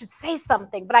 I should say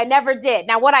something, but I never did.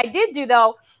 Now, what I did do,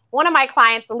 though, one of my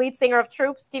clients, the lead singer of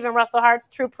Troop, Stephen Russell Hart's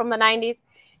Troop from the 90s,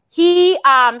 he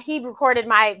recorded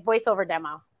my voiceover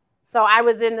demo. So I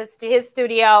was in his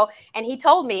studio, and he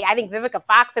told me, I think Vivica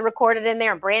Fox had recorded in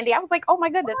there, and Brandy. I was like, oh my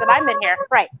goodness, and I'm in here,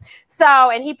 right?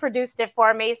 So, and he produced it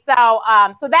for me. So,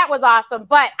 so that was awesome.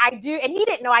 But and he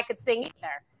didn't know I could sing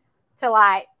either, till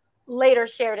I later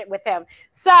shared it with him.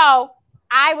 So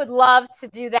I would love to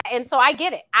do that, and so I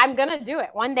get it. I'm gonna do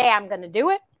it one day. I'm gonna do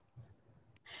it.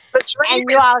 The dream and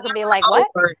you all can be like, what?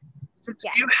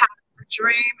 The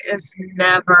dream is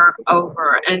never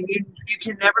over, and you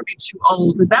can never be too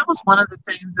old. And that was one of the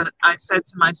things that I said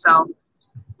to myself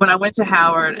when I went to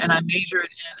Howard and I majored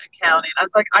in accounting. I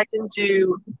was like, I can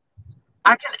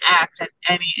act at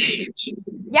any age.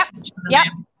 Yep. Yep.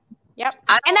 Yep.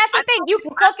 And that's the thing. You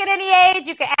can cook at any age.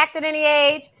 You can act at any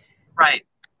age. Right.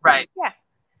 Right. Yeah.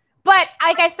 But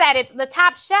like I said, it's the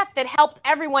Top Chef that helped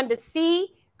everyone to see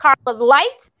Carla's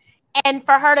light, and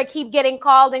for her to keep getting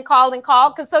called and called and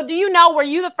called. Because so do you know, were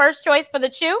you the first choice for the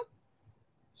Chew?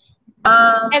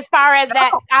 As far as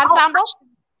that ensemble?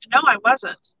 No, I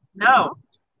wasn't. No.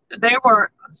 There were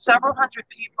several hundred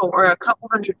people, or a couple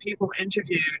hundred people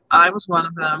interviewed. I was one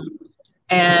of them.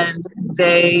 And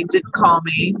they didn't call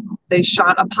me. They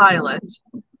shot a pilot.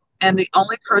 And the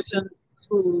only person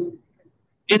who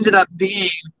ended up being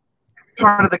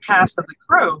part of the cast of the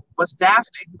crew was Daphne,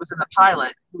 who was in the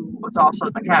pilot, who was also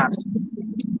in the cast.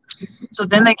 So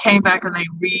then they came back and they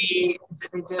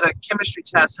did a chemistry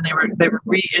test, and they were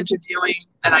re-interviewing,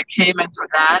 and I came in for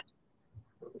that.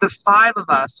 The 5 of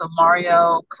us, so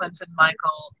Mario, Clinton,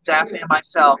 Michael, Daphne, and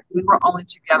myself, we were only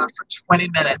together for 20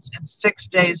 minutes, and 6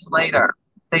 days later,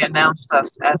 they announced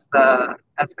us as the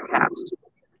cast.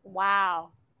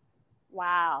 Wow.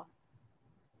 Wow.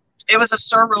 It was a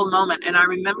surreal moment, and I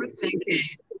remember thinking,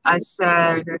 I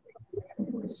said,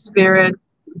 Spirit,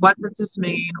 what does this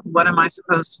mean? What am I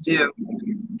supposed to do?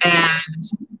 And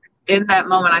in that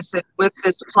moment, I said, with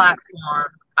this platform,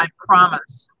 I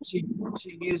promise to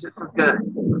use it for good.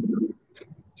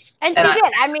 And she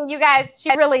did. I mean, you guys,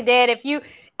 she really did. If you,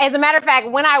 as a matter of fact,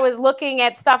 when I was looking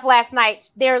at stuff last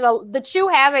night, the Chew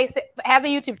has a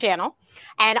YouTube channel,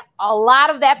 and a lot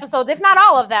of the episodes, if not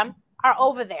all of them, are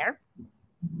over there.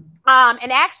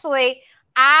 And actually,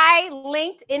 I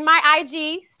linked in my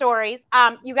IG stories.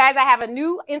 You guys, I have a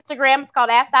new Instagram. It's called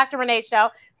Ask Dr. Renee Show.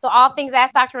 So all things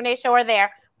Ask Dr. Renee Show are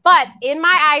there. But in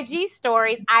my IG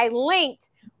stories, I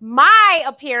linked my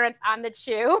appearance on the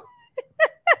Chew.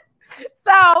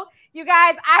 So, you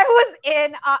guys,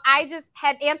 I just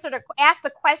had asked a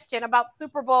question about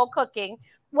Super Bowl cooking.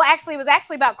 Well, actually, it was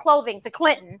actually about clothing to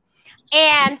Clinton.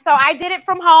 And so I did it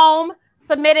from home,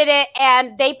 submitted it,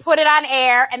 and they put it on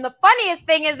air. And the funniest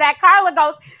thing is that Carla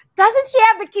goes, doesn't she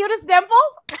have the cutest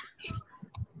dimples?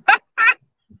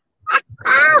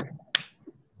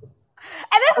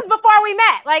 And this is before we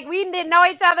met. Like, we didn't know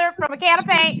each other from a can of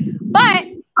paint. But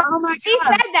she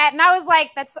said that, and I was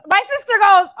like, "That's." My sister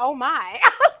goes, "Oh my!"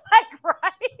 I was like,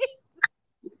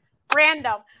 "Right,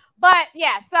 random." But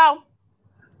yeah, so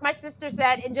my sister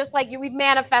said, and just like you, we've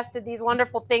manifested these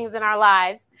wonderful things in our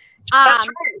lives. That's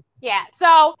right. Yeah.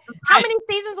 So, how many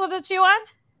seasons was the Chew on?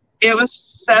 It was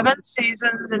 7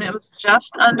 seasons, and it was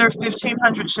just under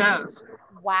 1,500 shows.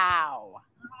 Wow.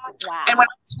 Wow. And when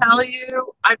I tell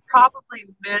you, I probably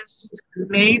missed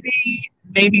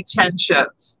maybe 10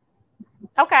 shows.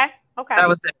 Okay. That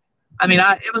was it. I mean,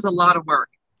 it was a lot of work.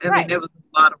 I mean, it was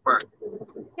a lot of work.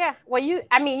 Yeah.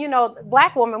 Well,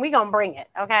 Black woman, we gonna bring it.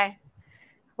 Okay.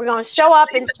 We're gonna show up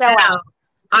and show out.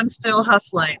 I'm still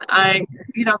hustling.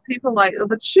 People like,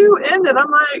 the Chew ended.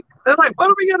 They're like, what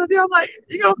are we gonna do? I'm like,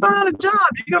 you're gonna find a job.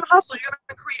 You're gonna hustle. You're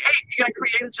gonna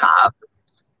create a job.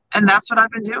 And that's what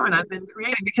I've been doing. I've been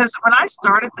creating, because when I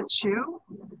started the Chew,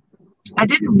 I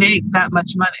didn't make that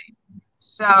much money.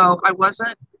 So I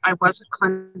wasn't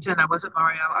Clinton, I wasn't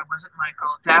Mario, I wasn't Michael.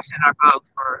 Daphne and I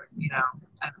both were,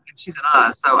 and she's an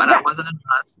us, and I wasn't an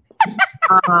us.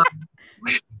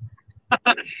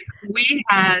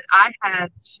 I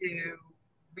had to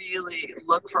really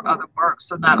look for other work.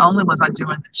 So not only was I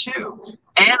doing the Chew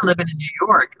and living in New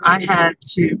York, I had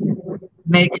to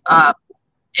make up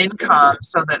income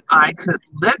so that I could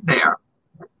live there.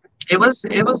 It was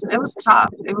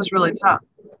tough. It was really tough,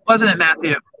 wasn't it,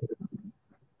 Matthew?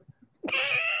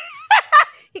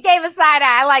 He gave a side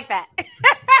eye. I like that.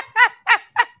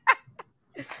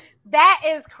 That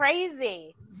is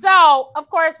crazy. So, of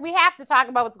course, we have to talk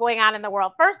about what's going on in the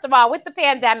world. First of all, with the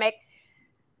pandemic,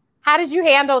 how did you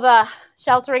handle the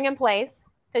sheltering in place?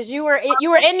 Because you were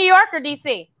in New York or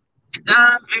DC?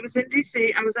 I was in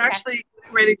DC. I was actually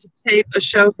ready to tape a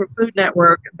show for Food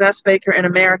Network, Best Baker in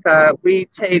America. We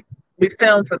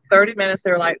filmed for 30 minutes.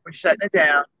 They were like, we're shutting it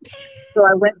down. So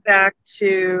I went back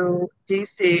to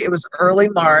DC. It was early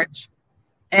March.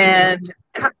 And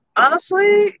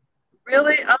honestly,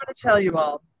 really, I'm going to tell you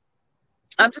all,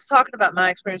 I'm just talking about my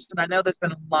experience, and I know there's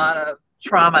been a lot of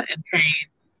trauma and pain,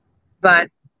 but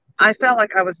I felt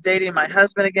like I was dating my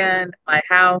husband again, my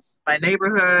house, my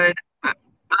neighborhood.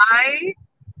 I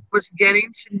was getting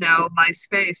to know my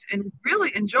space and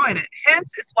really enjoying it.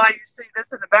 Hence, it's why you see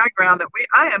this in the background that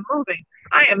I am moving.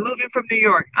 I am moving from New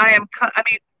York.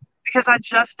 Because I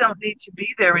just don't need to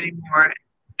be there anymore,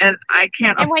 and I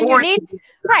can't afford.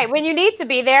 When you need to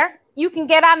be there, you can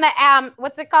get on the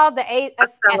what's it called, the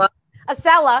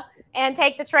Acela, and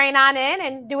take the train on in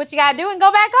and do what you gotta do and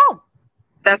go back home.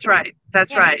 That's right.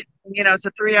 That's right. It's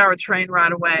a 3-hour train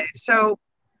ride away. So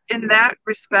in that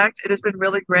respect, it has been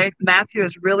really great. Matthew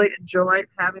has really enjoyed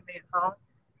having me at home.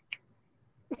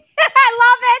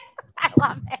 I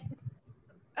love it.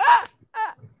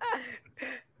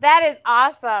 That is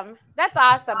awesome. That's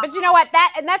awesome. But you know what?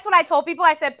 That's what I told people.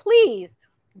 I said, please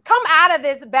come out of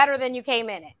this better than you came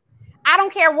in it. I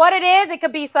don't care what it is. It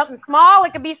could be something small.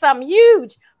 It could be something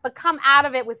huge. But come out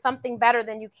of it with something better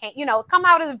than you came. Come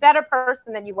out as a better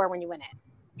person than you were when you went in.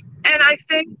 And I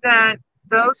think that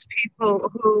those people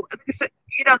who,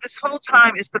 this whole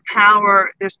time is the power.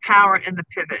 There's power in the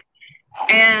pivot.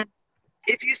 And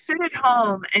if you sit at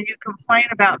home and you complain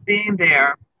about being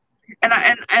there, and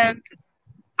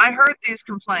I heard these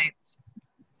complaints,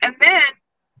 and then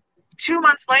 2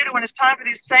 months later, when it's time for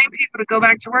these same people to go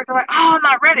back to work, they're like, oh, I'm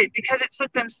not ready, because it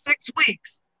took them 6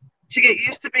 weeks to get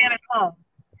used to being at home.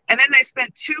 And then they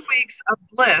spent 2 weeks of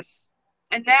bliss,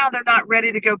 and now they're not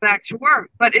ready to go back to work.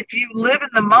 But if you live in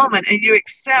the moment and you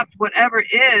accept whatever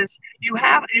is, you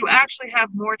actually have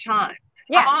more time.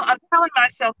 Yeah. I'm telling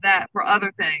myself that for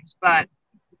other things, but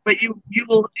you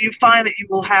find that you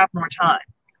will have more time.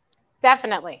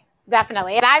 Definitely.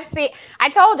 Definitely. And I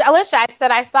told Alicia, I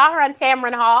said, I saw her on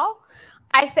Tamron Hall.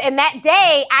 I said, and that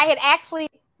day I had actually,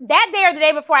 that day or the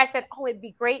day before, I said, oh, it'd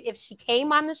be great if she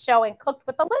came on the show and cooked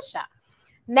with Alicia.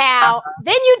 Now,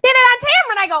 then you did it on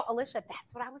Tamron. I go, Alicia,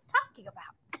 that's what I was talking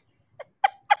about.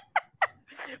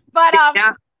 But,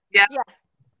 yeah.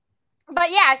 But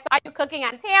yeah, I saw you cooking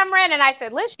on Tamron, and I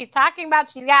said, Liz, she's talking about,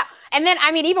 she's got, and then,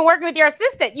 I mean, even working with your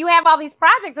assistant, you have all these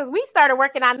projects as we started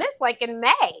working on this, like in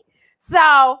May.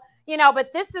 So, you know,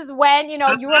 but this is when, you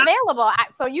know, you were available.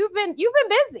 So you've been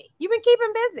busy. You've been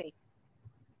keeping busy.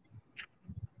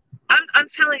 I'm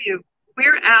telling you,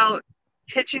 we're out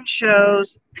pitching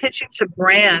shows, pitching to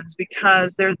brands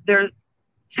because their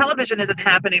television isn't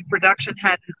happening. Production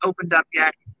hadn't opened up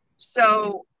yet.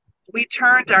 So we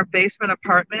turned our basement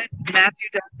apartment. Matthew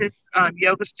does his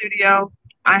yoga studio.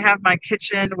 I have my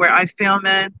kitchen where I film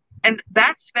in. And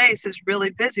that space is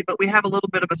really busy, but we have a little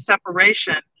bit of a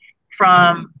separation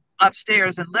from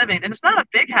upstairs and living. And it's not a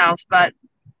big house, but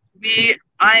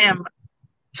I am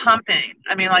pumping.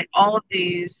 I mean, like all of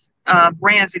these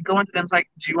brands, you go into them, it's like,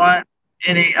 do you want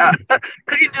any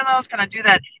cooking demos? Can I do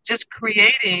that? Just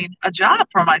creating a job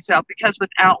for myself, because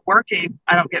without working,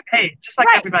 I don't get paid, just like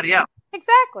everybody else.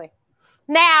 Exactly.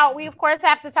 Now, we, of course,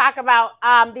 have to talk about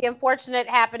the unfortunate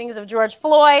happenings of George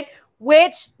Floyd,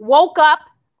 which woke up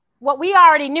what we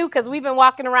already knew because we've been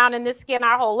walking around in this skin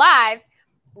our whole lives,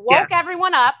 woke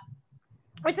everyone up,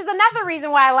 which is another reason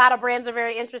why a lot of brands are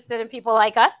very interested in people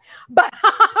like us, but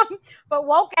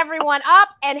woke everyone up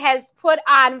and has put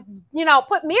on, you know,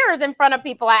 put mirrors in front of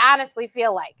people, I honestly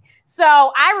feel like. So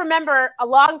I remember a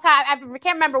long time, I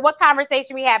can't remember what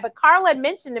conversation we had, but Carla had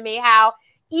mentioned to me how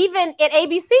even at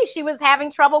ABC, she was having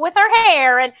trouble with her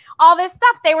hair and all this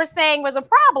stuff they were saying was a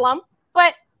problem,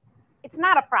 but it's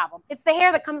not a problem. It's the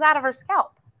hair that comes out of her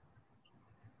scalp.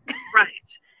 Right.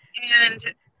 And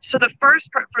so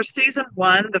for season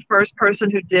 1, the first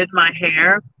person who did my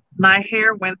hair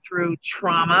went through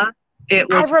trauma. It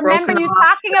was I remember you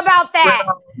talking about that.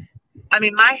 I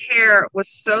mean, my hair was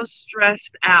so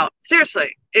stressed out.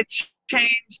 Seriously, it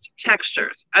changed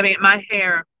textures. I mean, my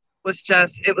hair was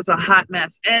it was a hot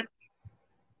mess. And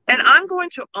I'm going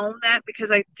to own that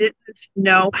because I didn't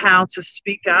know how to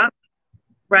speak up,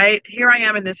 right? Here I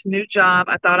am in this new job.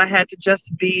 I thought I had to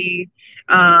just be,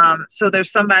 so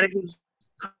there's somebody who's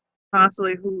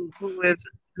constantly who is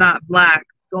not Black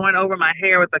going over my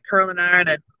hair with a curling iron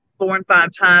and 4 and 5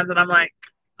 times. And I'm like,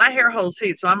 my hair holds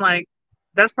heat. So I'm like,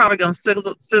 that's probably going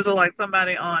to sizzle like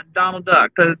somebody on Donald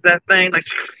Duck, because that thing like,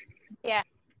 yeah.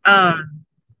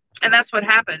 And that's what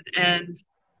happened. And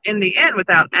in the end,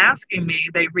 without asking me,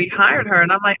 they rehired her.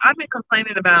 And I'm like, I've been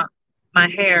complaining about my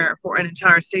hair for an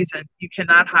entire season. You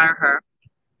cannot hire her.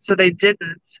 So they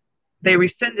didn't. They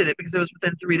rescinded it because it was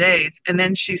within 3 days. And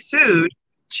then she sued.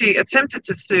 She attempted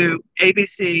to sue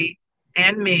ABC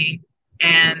and me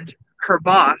and her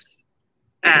boss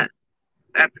at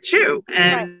the Chew.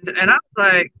 And I was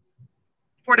like,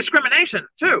 for discrimination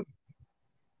too.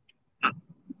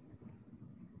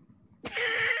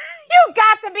 You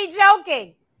got to be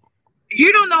joking.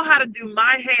 You don't know how to do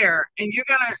my hair, and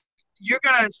you're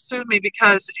gonna sue me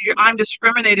because I'm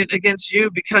discriminating against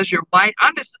you because you're white.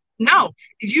 No,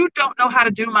 you don't know how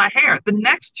to do my hair. The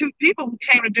next 2 people who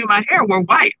came to do my hair were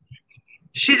white.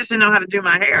 She just didn't know how to do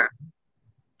my hair.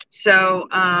 So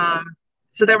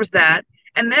so there was that.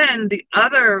 And then the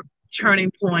other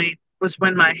turning point was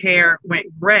when my hair went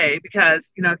gray,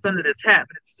 because, you know, it's under this hat,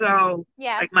 but it's so,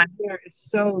 like, my hair is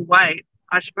so white.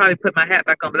 I should probably put my hat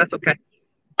back on, but that's okay.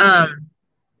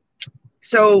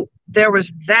 So there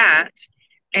was that.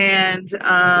 And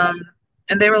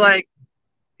they were like,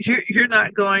 you're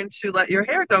not going to let your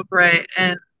hair go gray.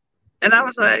 And I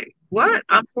was like, what?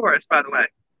 I'm Forrest, by the way.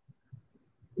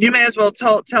 You may as well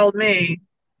tell me,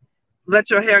 let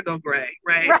your hair go gray,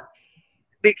 right?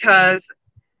 Because,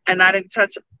 and I didn't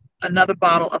touch another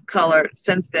bottle of color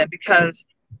since then, because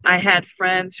I had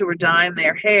friends who were dyeing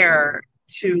their hair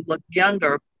to look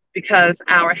younger, because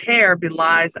our hair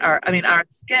belies our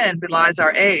skin belies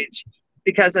our age.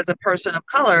 Because as a person of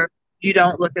color, you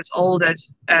don't look as old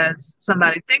as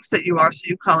somebody thinks that you are, so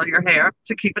you color your hair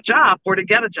to keep a job or to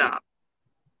get a job.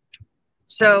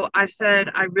 So I said,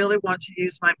 I really want to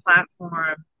use my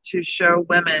platform to show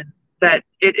women that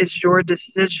it is your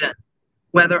decision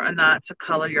whether or not to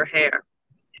color your hair.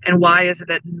 And why is it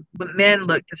that men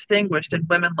look distinguished and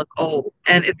women look old?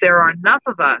 And if there are enough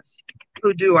of us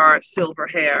who do our silver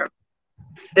hair,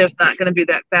 there's not going to be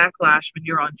that backlash when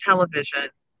you're on television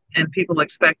and people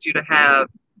expect you to have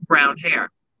brown hair.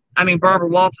 I mean, Barbara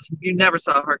Walters, you never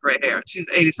saw her gray hair. She's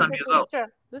 80-some years old. True.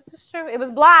 This is true. It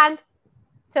was blonde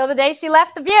till the day she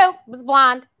left The View. It was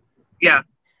blonde. Yeah.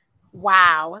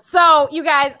 Wow. So you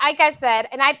guys, like I said,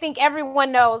 and I think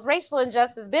everyone knows racial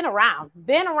injustice has been around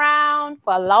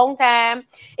for a long time.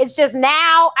 It's just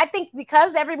now, I think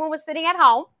because everyone was sitting at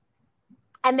home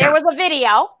and there was a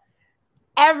video,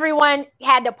 everyone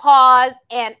had to pause.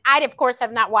 And I, of course,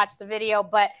 have not watched the video,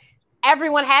 but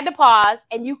everyone had to pause,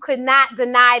 and you could not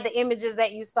deny the images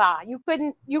that you saw. You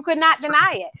could not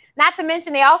deny it. Not to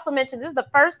mention, they also mentioned this is the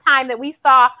first time that we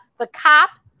saw the cop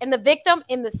and the victim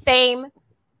in the same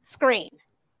screen.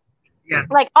 Yeah.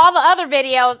 Like all the other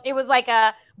videos, it was like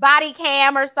a body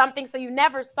cam or something, so you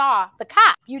never saw the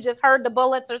cop. You just heard the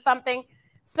bullets or something.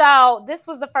 So this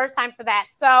was the first time for that.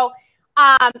 So,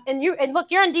 and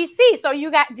look, you're in DC, so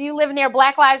do you live near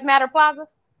Black Lives Matter Plaza?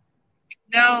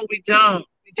 No, we don't.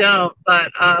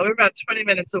 But we're about 20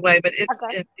 minutes away. But it's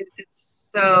Okay.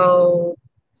 it's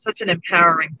such an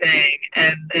empowering thing.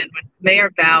 And then with Mayor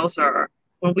Bowser,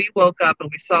 when we woke up and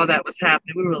we saw that was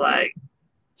happening, we were like,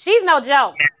 she's no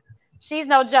joke. yes. She's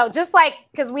no joke. Just like,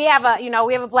 because we have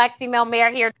a black female mayor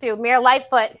here too, Mayor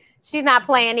Lightfoot. She's not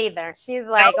playing either. She's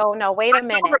like, oh no, wait a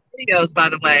minute. I saw her videos, by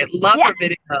the way. Love her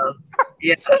videos.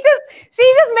 Yeah.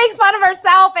 She just makes fun of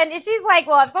herself, and she's like,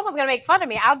 well, if someone's gonna make fun of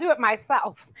me, I'll do it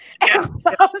myself. Yeah. And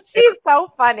so she's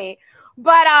so funny.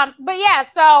 But yeah,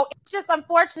 so it's just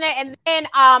unfortunate. And then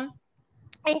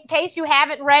in case you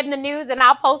haven't read in the news, and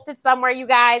I'll post it somewhere, you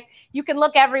guys, you can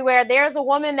look everywhere. There's a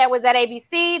woman that was at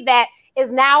ABC that is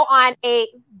now on a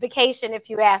vacation, if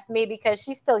you ask me, because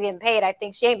she's still getting paid. I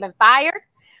think she ain't been fired.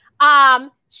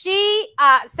 She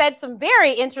said some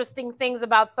very interesting things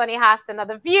about Sunny Hostin of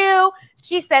The View.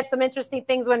 She said some interesting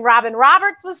things when Robin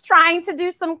Roberts was trying to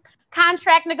do some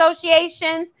contract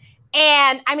negotiations.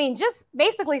 And I mean, just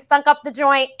basically stunk up the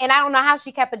joint. And I don't know how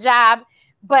she kept a job,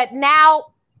 but now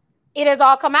it has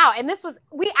all come out. And I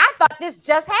thought this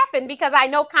just happened because I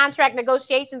know contract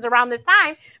negotiations around this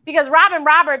time, because Robin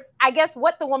Roberts, I guess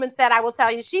what the woman said, I will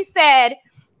tell you. She said,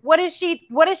 what does she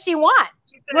want?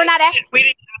 She said, we're not asking. We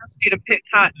didn't ask you to pick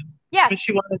cotton. Yes. But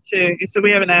she wanted to. So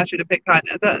we haven't asked you to pick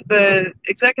cotton. The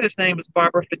executive's name was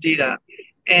Barbara Fedita.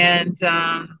 And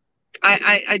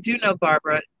I do know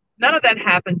Barbara. None of that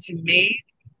happened to me,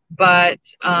 but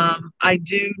I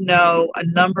do know a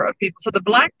number of people. So the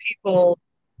black people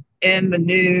in the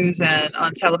news and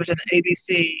on television,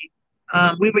 ABC,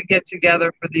 we would get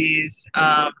together for these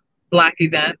black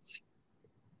events.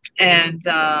 And,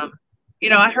 I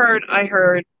heard,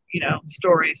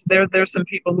 stories. There's some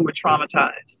people who were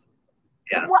traumatized.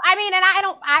 Yeah. Well, I mean, and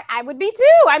I would be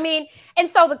too. I mean, and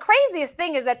so the craziest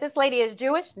thing is that this lady is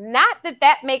Jewish. Not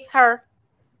that makes her,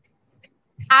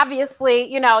 obviously,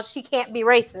 she can't be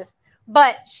racist,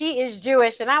 but she is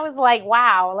Jewish. And I was like,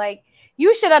 wow, like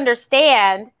you should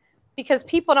understand, because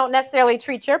people don't necessarily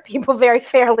treat your people very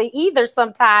fairly either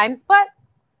sometimes, but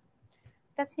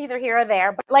that's neither here or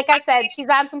there. But like I said, she's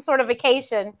on some sort of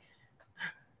vacation.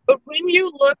 But when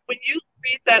you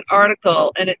read that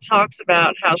article and it talks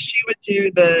about how she would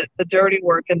do the dirty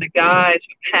work and the guys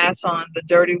would pass on the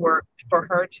dirty work for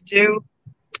her to do,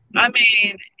 I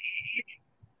mean,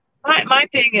 my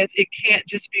thing is it can't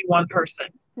just be one person.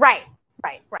 Right.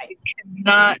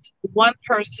 One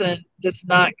person does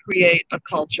not create a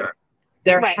culture.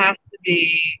 There has to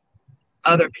be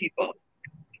other people.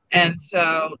 And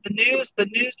so the news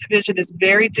division is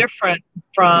very different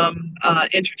from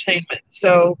entertainment.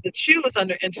 So the Chew was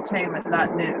under entertainment,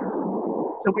 not news.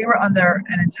 So we were under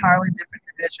an entirely different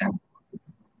division.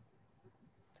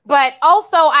 But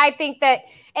also, I think that,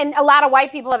 and a lot of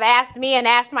white people have asked me and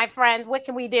asked my friends, what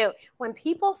can we do? When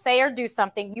people say or do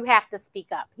something, you have to speak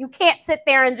up. You can't sit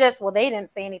there and just, well, they didn't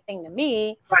say anything to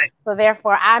me. Right. So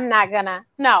therefore, I'm not gonna,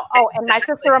 no. Oh, exactly. And my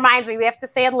sister reminds me, we have to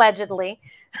say allegedly.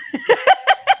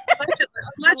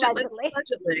 Allegedly.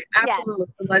 Absolutely. Yes.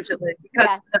 Allegedly.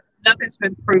 Because nothing's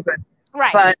been proven.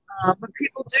 Right. But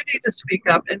people do need to speak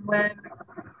up. And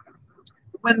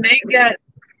when they get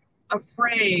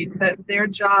afraid that their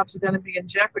jobs are going to be in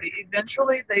jeopardy,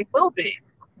 eventually they will be,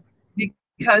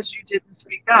 because you didn't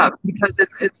speak up, because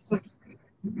it's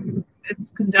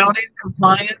condoning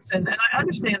compliance, and I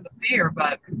understand the fear,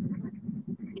 but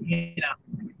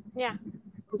yeah,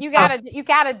 you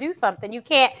gotta do something. You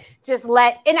can't just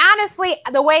and honestly,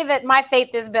 the way that my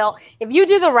faith is built, if you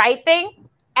do the right thing,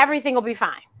 everything will be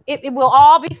fine. It will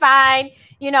all be fine.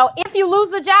 If you lose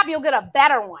the job, you'll get a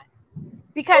better one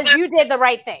because you did the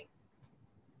right thing.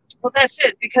 Well, that's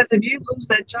it. Because if you lose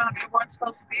that job, you weren't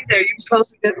supposed to be there. You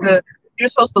were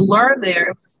supposed to learn there.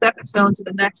 It was a stepping stone to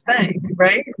the next thing,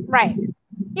 right? Right.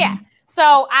 Yeah.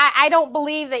 So I don't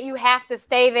believe that you have to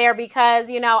stay there because,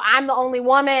 I'm the only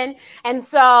woman. And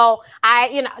so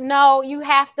no, you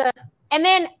have to. And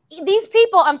then these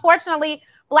people, unfortunately,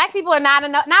 Black people are not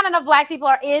enough Black people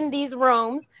are in these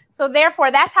rooms. So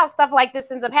therefore, that's how stuff like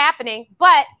this ends up happening.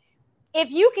 But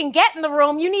if you can get in the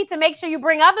room, you need to make sure you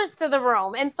bring others to the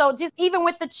room. And so just even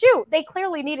with the Chew, they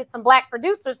clearly needed some Black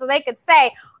producers so they could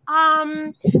say,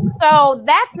 so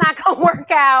that's not going to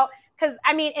work out. Because,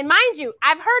 I mean, and mind you,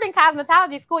 I've heard in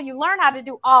cosmetology school, you learn how to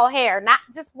do all hair, not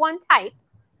just one type,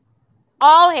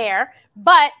 all hair.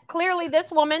 But clearly this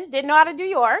woman didn't know how to do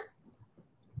yours.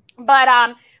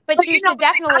 But you should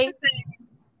definitely.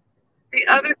 The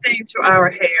other thing to our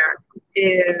hair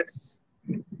is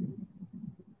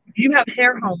you have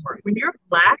hair homework. When you're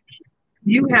Black,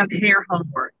 you have hair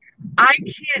homework. I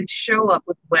can't show up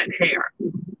with wet hair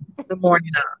the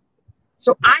morning of.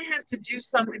 So I have to do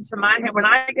something to my hair. When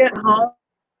I get home,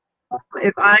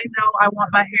 if I know I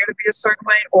want my hair to be a certain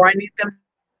way or I need them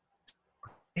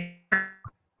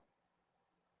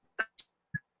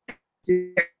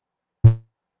to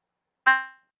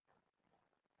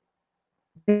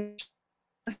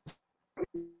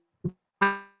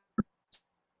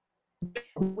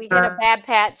we hit a bad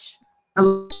patch.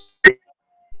 Uh-oh,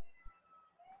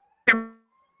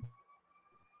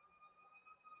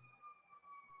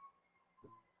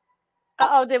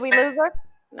 did we lose her?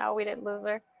 No, we didn't lose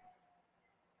her.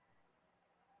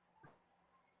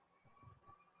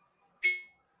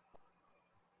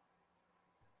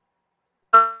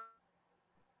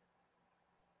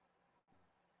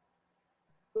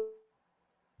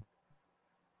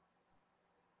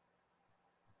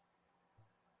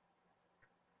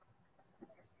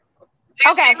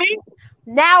 Okay,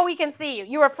 now we can see you.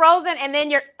 You were frozen, and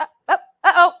then you're.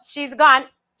 Uh-oh, she's gone.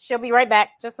 She'll be right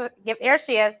back. Just there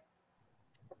she is.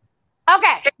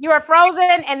 Okay, you were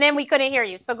frozen, and then we couldn't hear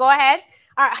you. So go ahead.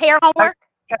 Hair homework.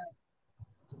 Okay.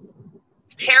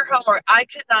 Hair homework. I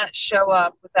could not show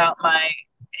up without my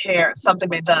hair, something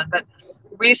being done. But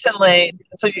recently,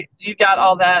 so you got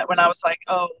all that when I was like,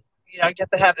 oh, I get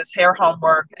to have this hair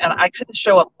homework, and I couldn't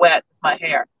show up wet with my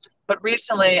hair. But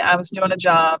recently, I was doing a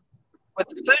job with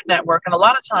the Food Network, and a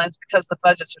lot of times because the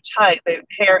budgets are tight, their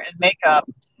hair and makeup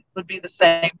would be the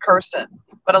same person.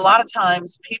 But a lot of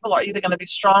times people are either going to be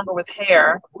stronger with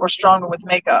hair or stronger with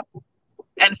makeup.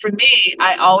 And for me,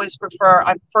 I prefer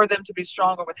them to be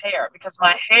stronger with hair because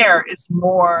my hair is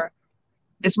more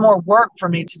work for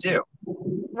me to do.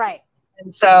 Right.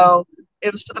 And so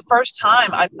it was for the first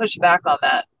time I pushed back on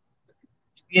that,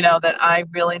 that I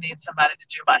really need somebody to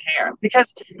do my hair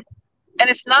because. And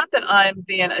it's not that I'm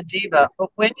being a diva, but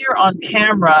when you're on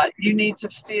camera, you need to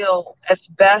feel as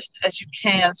best as you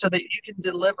can so that you can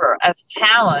deliver as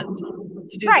talent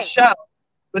to do the show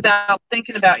without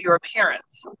thinking about your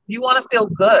appearance. You want to feel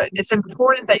good. It's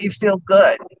important that you feel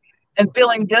good. And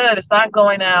feeling good is not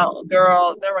going out,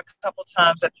 girl. There were a couple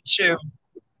times at the Chew.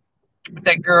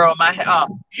 That girl,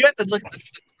 you have to look at the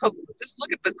cookbook. Just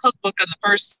look at the cookbook in the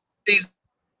first season.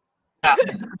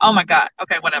 Oh my God.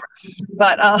 Okay, whatever.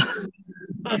 But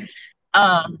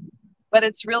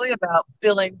it's really about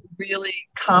feeling really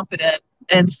confident,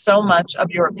 and so much of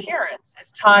your appearance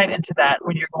is tied into that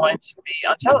when you're going to be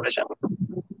on television.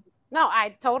 No, I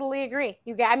totally agree.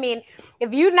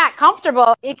 If you're not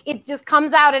comfortable, it just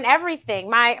comes out in everything.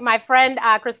 My friend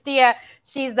Christia,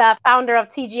 she's the founder of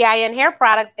TGIN Hair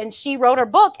Products, and she wrote her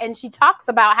book, and she talks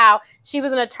about how she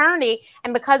was an attorney,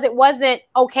 and because it wasn't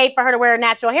okay for her to wear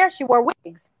natural hair, she wore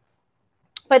wigs.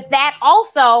 But that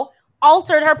also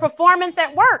altered her performance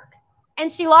at work, and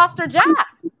she lost her job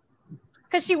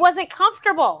because she wasn't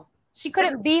comfortable. She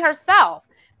couldn't be herself.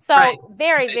 So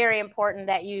very, very important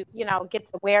that you get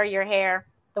to wear your hair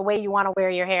the way you want to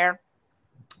wear your hair.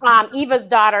 Eva's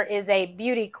daughter is a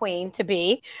beauty queen to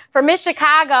be. For Miss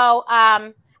Chicago,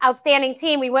 outstanding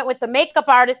team, we went with the makeup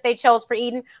artist they chose for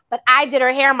Eden, but I did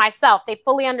her hair myself. They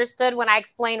fully understood when I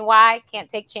explained why. Can't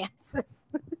take chances.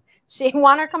 She didn't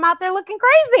want her to come out there looking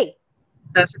crazy.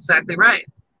 That's exactly right.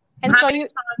 And how many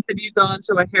times have you gone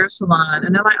to a hair salon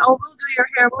and they're like, oh, we'll do your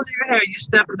hair, we'll do your hair. You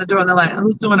step in the door and they're like,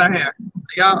 who's doing our hair?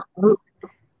 Y'all,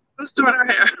 who's doing our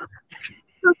hair?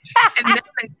 And then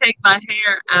they take my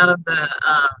hair out of the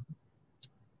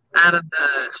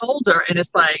holder, and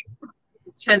it's like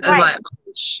 10. I'm like,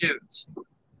 oh, shoot.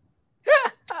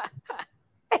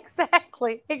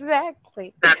 Exactly.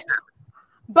 That's how.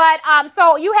 But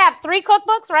so you have 3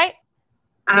 cookbooks, right?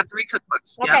 I have 3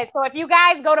 cookbooks. Okay, so if you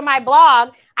guys go to my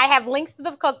blog, I have links to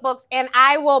the cookbooks, and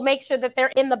I will make sure that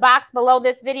they're in the box below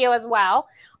this video as well.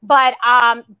 But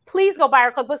please go buy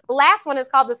her cookbooks. The last one is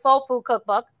called the Soul Food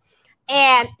Cookbook,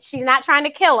 and she's not trying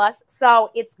to kill us. So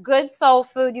it's good soul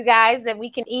food, you guys, that we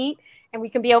can eat and we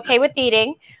can be okay with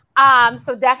eating.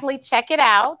 So definitely check it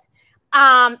out.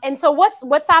 And so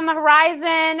what's on the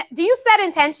horizon? Do you set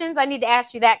intentions? I need to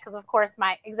ask you that because, of course,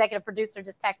 my executive producer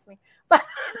just texted me. But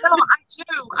no,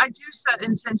 I do set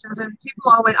intentions, and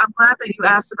people always. I'm glad that you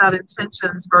asked about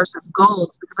intentions versus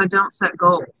goals because I don't set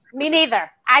goals. Me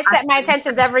neither. I set my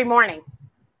intentions every morning.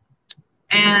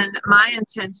 And my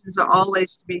intentions are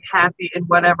always to be happy in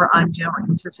whatever I'm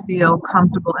doing, to feel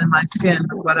comfortable in my skin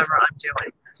with whatever I'm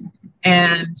doing.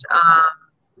 And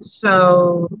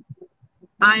so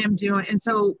I am doing, and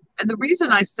the reason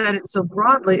I said it so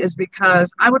broadly is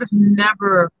because I would have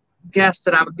never guessed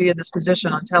that I would be in this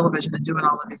position on television and doing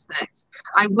all of these things.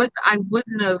 I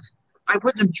wouldn't have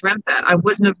dreamt that. I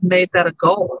wouldn't have made that a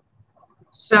goal.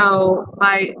 So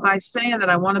by saying that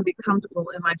I want to be comfortable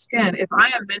in my skin, if I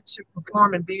am meant to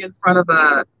perform and be in front of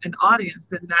an audience,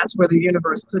 then that's where the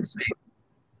universe puts me.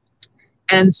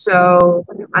 And so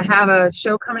I have a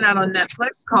show coming out on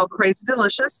Netflix called Crazy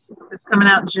Delicious. It's coming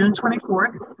out June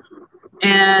 24th.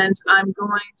 And I'm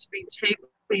going to be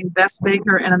taping Best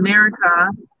Baker in America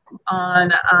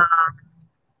on,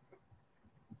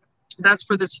 that's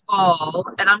for this fall.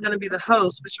 And I'm going to be the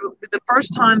host, which will be the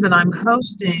first time that I'm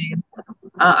hosting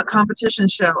a competition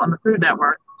show on the Food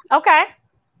Network. Okay.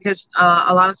 Because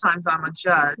a lot of times I'm a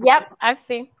judge. Yep, I've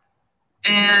seen.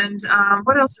 And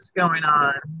what else is going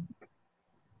on?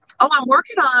 Oh, I'm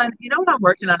working on, you know what I'm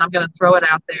working on? I'm going to throw it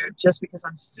out there just because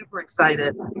I'm super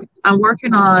excited. I'm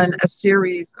working on a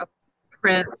series of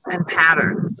prints and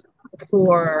patterns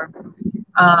for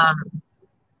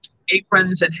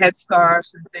aprons and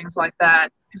headscarves and things like that.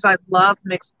 Because I love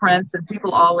mixed prints, and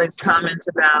people always comment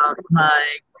about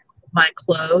my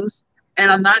clothes.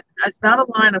 And it's not a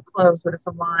line of clothes, but it's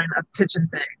a line of kitchen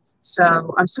things.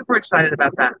 So I'm super excited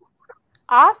about that.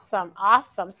 Awesome.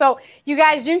 Awesome. So you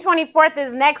guys, June 24th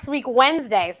is next week,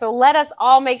 Wednesday. So let us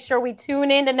all make sure we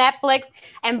tune into Netflix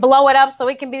and blow it up so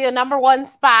it can be the #1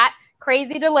 spot.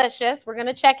 Crazy Delicious. We're going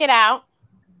to check it out.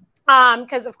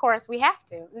 Because of course we have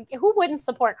to. Who wouldn't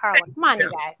support Carla? Come on,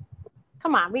 you guys.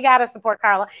 Come on. We got to support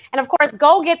Carla. And of course,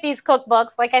 go get these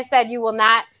cookbooks. Like I said, you will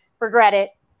not regret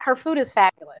it. Her food is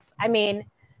fabulous. I mean,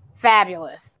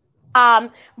 fabulous.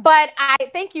 But I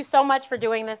thank you so much for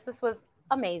doing this. This was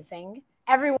amazing.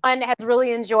 Everyone has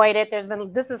really enjoyed it.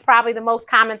 This is probably the most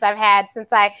comments I've had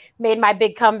since I made my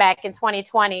big comeback in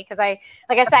 2020. Because like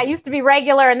I said, I used to be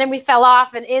regular and then we fell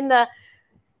off. And in the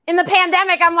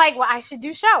pandemic, I'm like, well, I should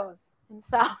do shows. And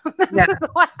so this is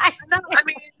what I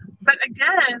mean, but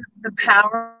again, the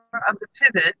power of the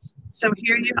pivot. So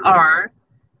here you are.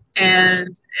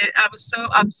 And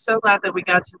I'm so glad that we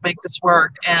got to make this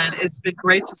work. And it's been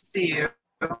great to see you.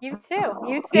 You too.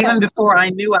 You too. Even before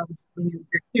I knew I was seeing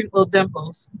your cute little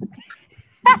dimples.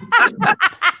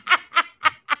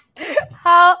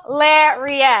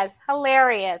 Hilarious.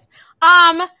 Hilarious.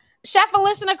 Chef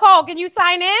Alicia Nicole, can you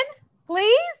sign in,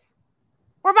 please?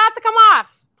 We're about to come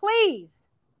off. Please.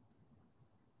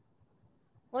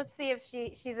 Let's see if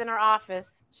she's in her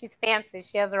office. She's fancy.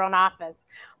 She has her own office.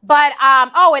 But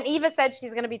and Eva said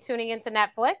she's going to be tuning into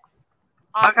Netflix.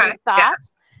 Awesome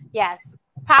sauce. Yes.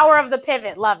 Power of the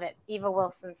pivot. Love it. Eva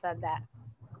Wilson said that.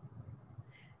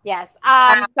 Yes.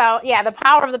 So yeah, the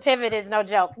power of the pivot is no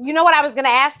joke. You know what I was going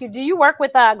to ask you? Do you work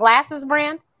with a glasses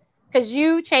brand? Because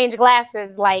you change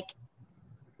glasses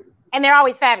and they're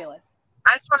always fabulous.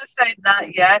 I just want to say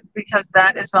not yet because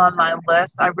that is on my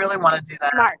list. I really want to do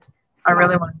that. Smart. I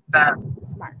really want to do that.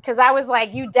 Smart. Because I was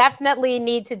like, you definitely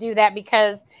need to do that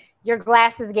because your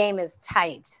glasses game is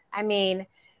tight. I mean,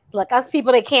 look, us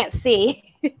people that can't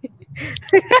see, we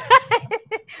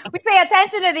pay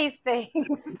attention to these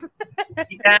things.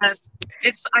 Yes.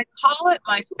 I call it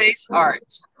my face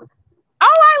art.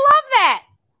 Oh, I love that.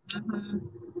 Mm-hmm.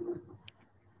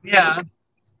 Yeah.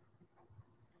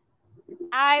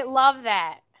 I love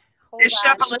that. Is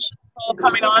Chef Alicia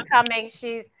coming on?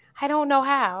 I don't know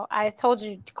how. I told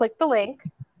you to click the link.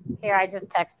 Here, I just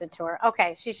texted to her.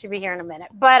 Okay, she should be here in a minute.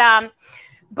 But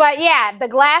yeah, the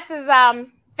glasses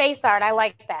face art, I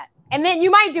like that. And then you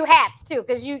might do hats too,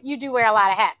 because you do wear a lot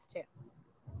of hats too.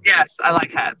 Yes, I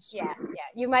like hats. Yeah.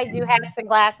 You might do hats and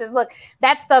glasses. Look,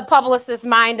 that's the publicist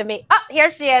mind of me. Oh,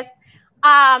 here she is.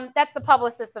 That's the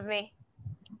publicist of me.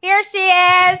 Here she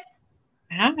is.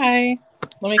 Hi.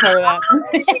 Let me cover that.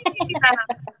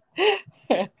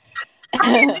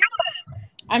 How are you doing?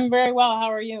 I'm very well.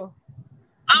 How are you?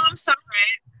 Oh, I'm so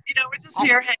great. We're just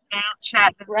here hanging out,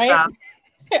 chatting and stuff.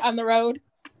 On the road?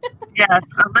 Yes,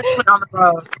 I'm literally on the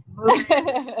road.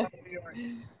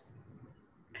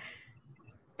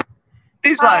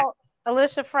 He's like,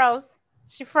 Alicia froze.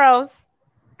 She froze.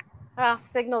 Well,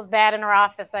 signal's bad in her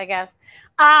office, I guess.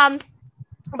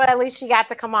 but at least she got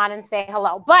to come on and say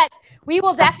hello. But we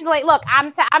will definitely look.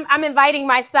 I'm inviting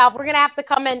myself. We're gonna have to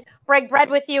come and break bread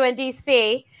with you in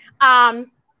DC.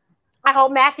 I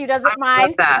hope Matthew doesn't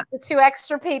mind the 2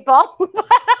 extra people.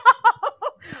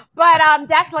 but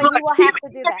definitely we will have to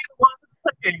do that.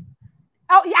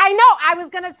 Oh, yeah, I know. I was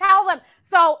gonna tell them.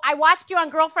 So I watched you on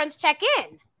Girlfriends Check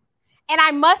In, and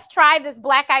I must try this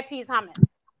black eyed peas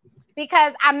hummus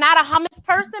because I'm not a hummus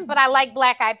person, but I like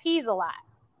black eyed peas a lot.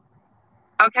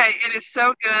 Okay, it is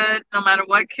so good, no matter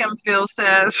what Kim Phil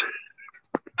says.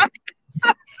 No,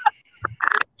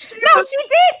 she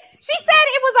did. She said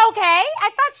it was okay. I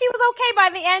thought she was okay by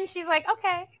the end. She's like,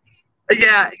 okay.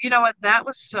 Yeah, you know what? That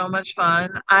was so much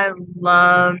fun. I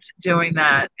loved doing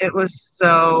that. It was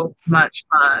so much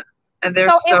fun. And so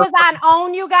it was on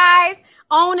OWN, you guys.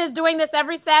 OWN is doing this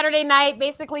every Saturday night,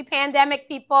 basically pandemic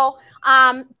people,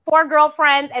 4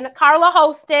 girlfriends, and Carla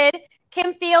hosted.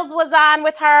 Kim Fields was on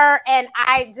with her, and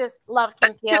I just love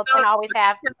Kim Fields and always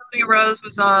have. Kimberly Rose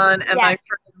was on, and my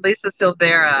friend Lisa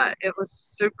Silvera. It was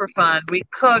super fun. We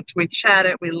cooked, we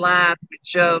chatted, we laughed, we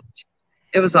joked.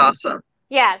 It was awesome.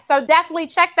 Yeah, so definitely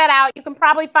check that out. You can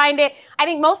probably find it. I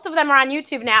think most of them are on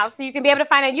YouTube now, so you can be able to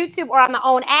find it on YouTube or on the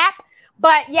OWN app.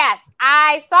 But yes,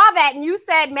 I saw that, and you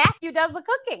said Matthew does the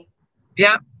cooking.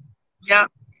 Yep,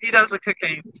 he does the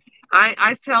cooking.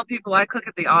 I tell people I cook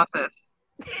at the office.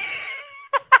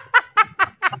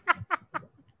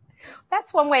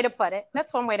 That's one way to put it.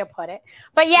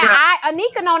 But yeah,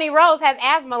 Anika Noni Rose has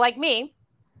asthma like me.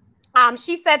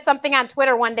 She said something on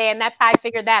Twitter one day, and that's how I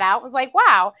figured that out. I was like,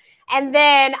 wow. And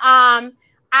then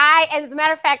as a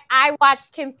matter of fact, I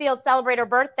watched Kim Fields celebrate her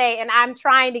birthday, and I'm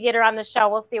trying to get her on the show.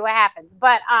 We'll see what happens.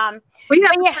 But we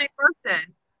have the same birthday.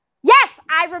 Yes,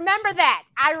 I remember that.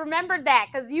 I remembered that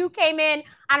because you came in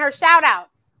on her shout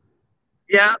outs.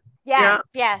 Yeah.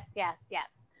 Yes.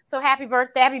 So happy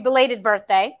birthday. Happy belated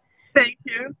birthday. Thank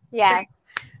you. Yeah.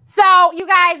 So you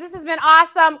guys, this has been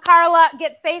awesome. Carla,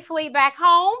 get safely back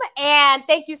home. And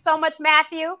thank you so much,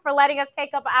 Matthew, for letting us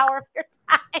take up an hour of your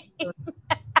time.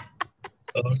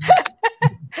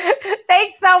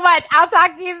 Thanks so much. I'll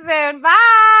talk to you soon.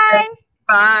 Bye.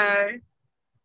 Bye.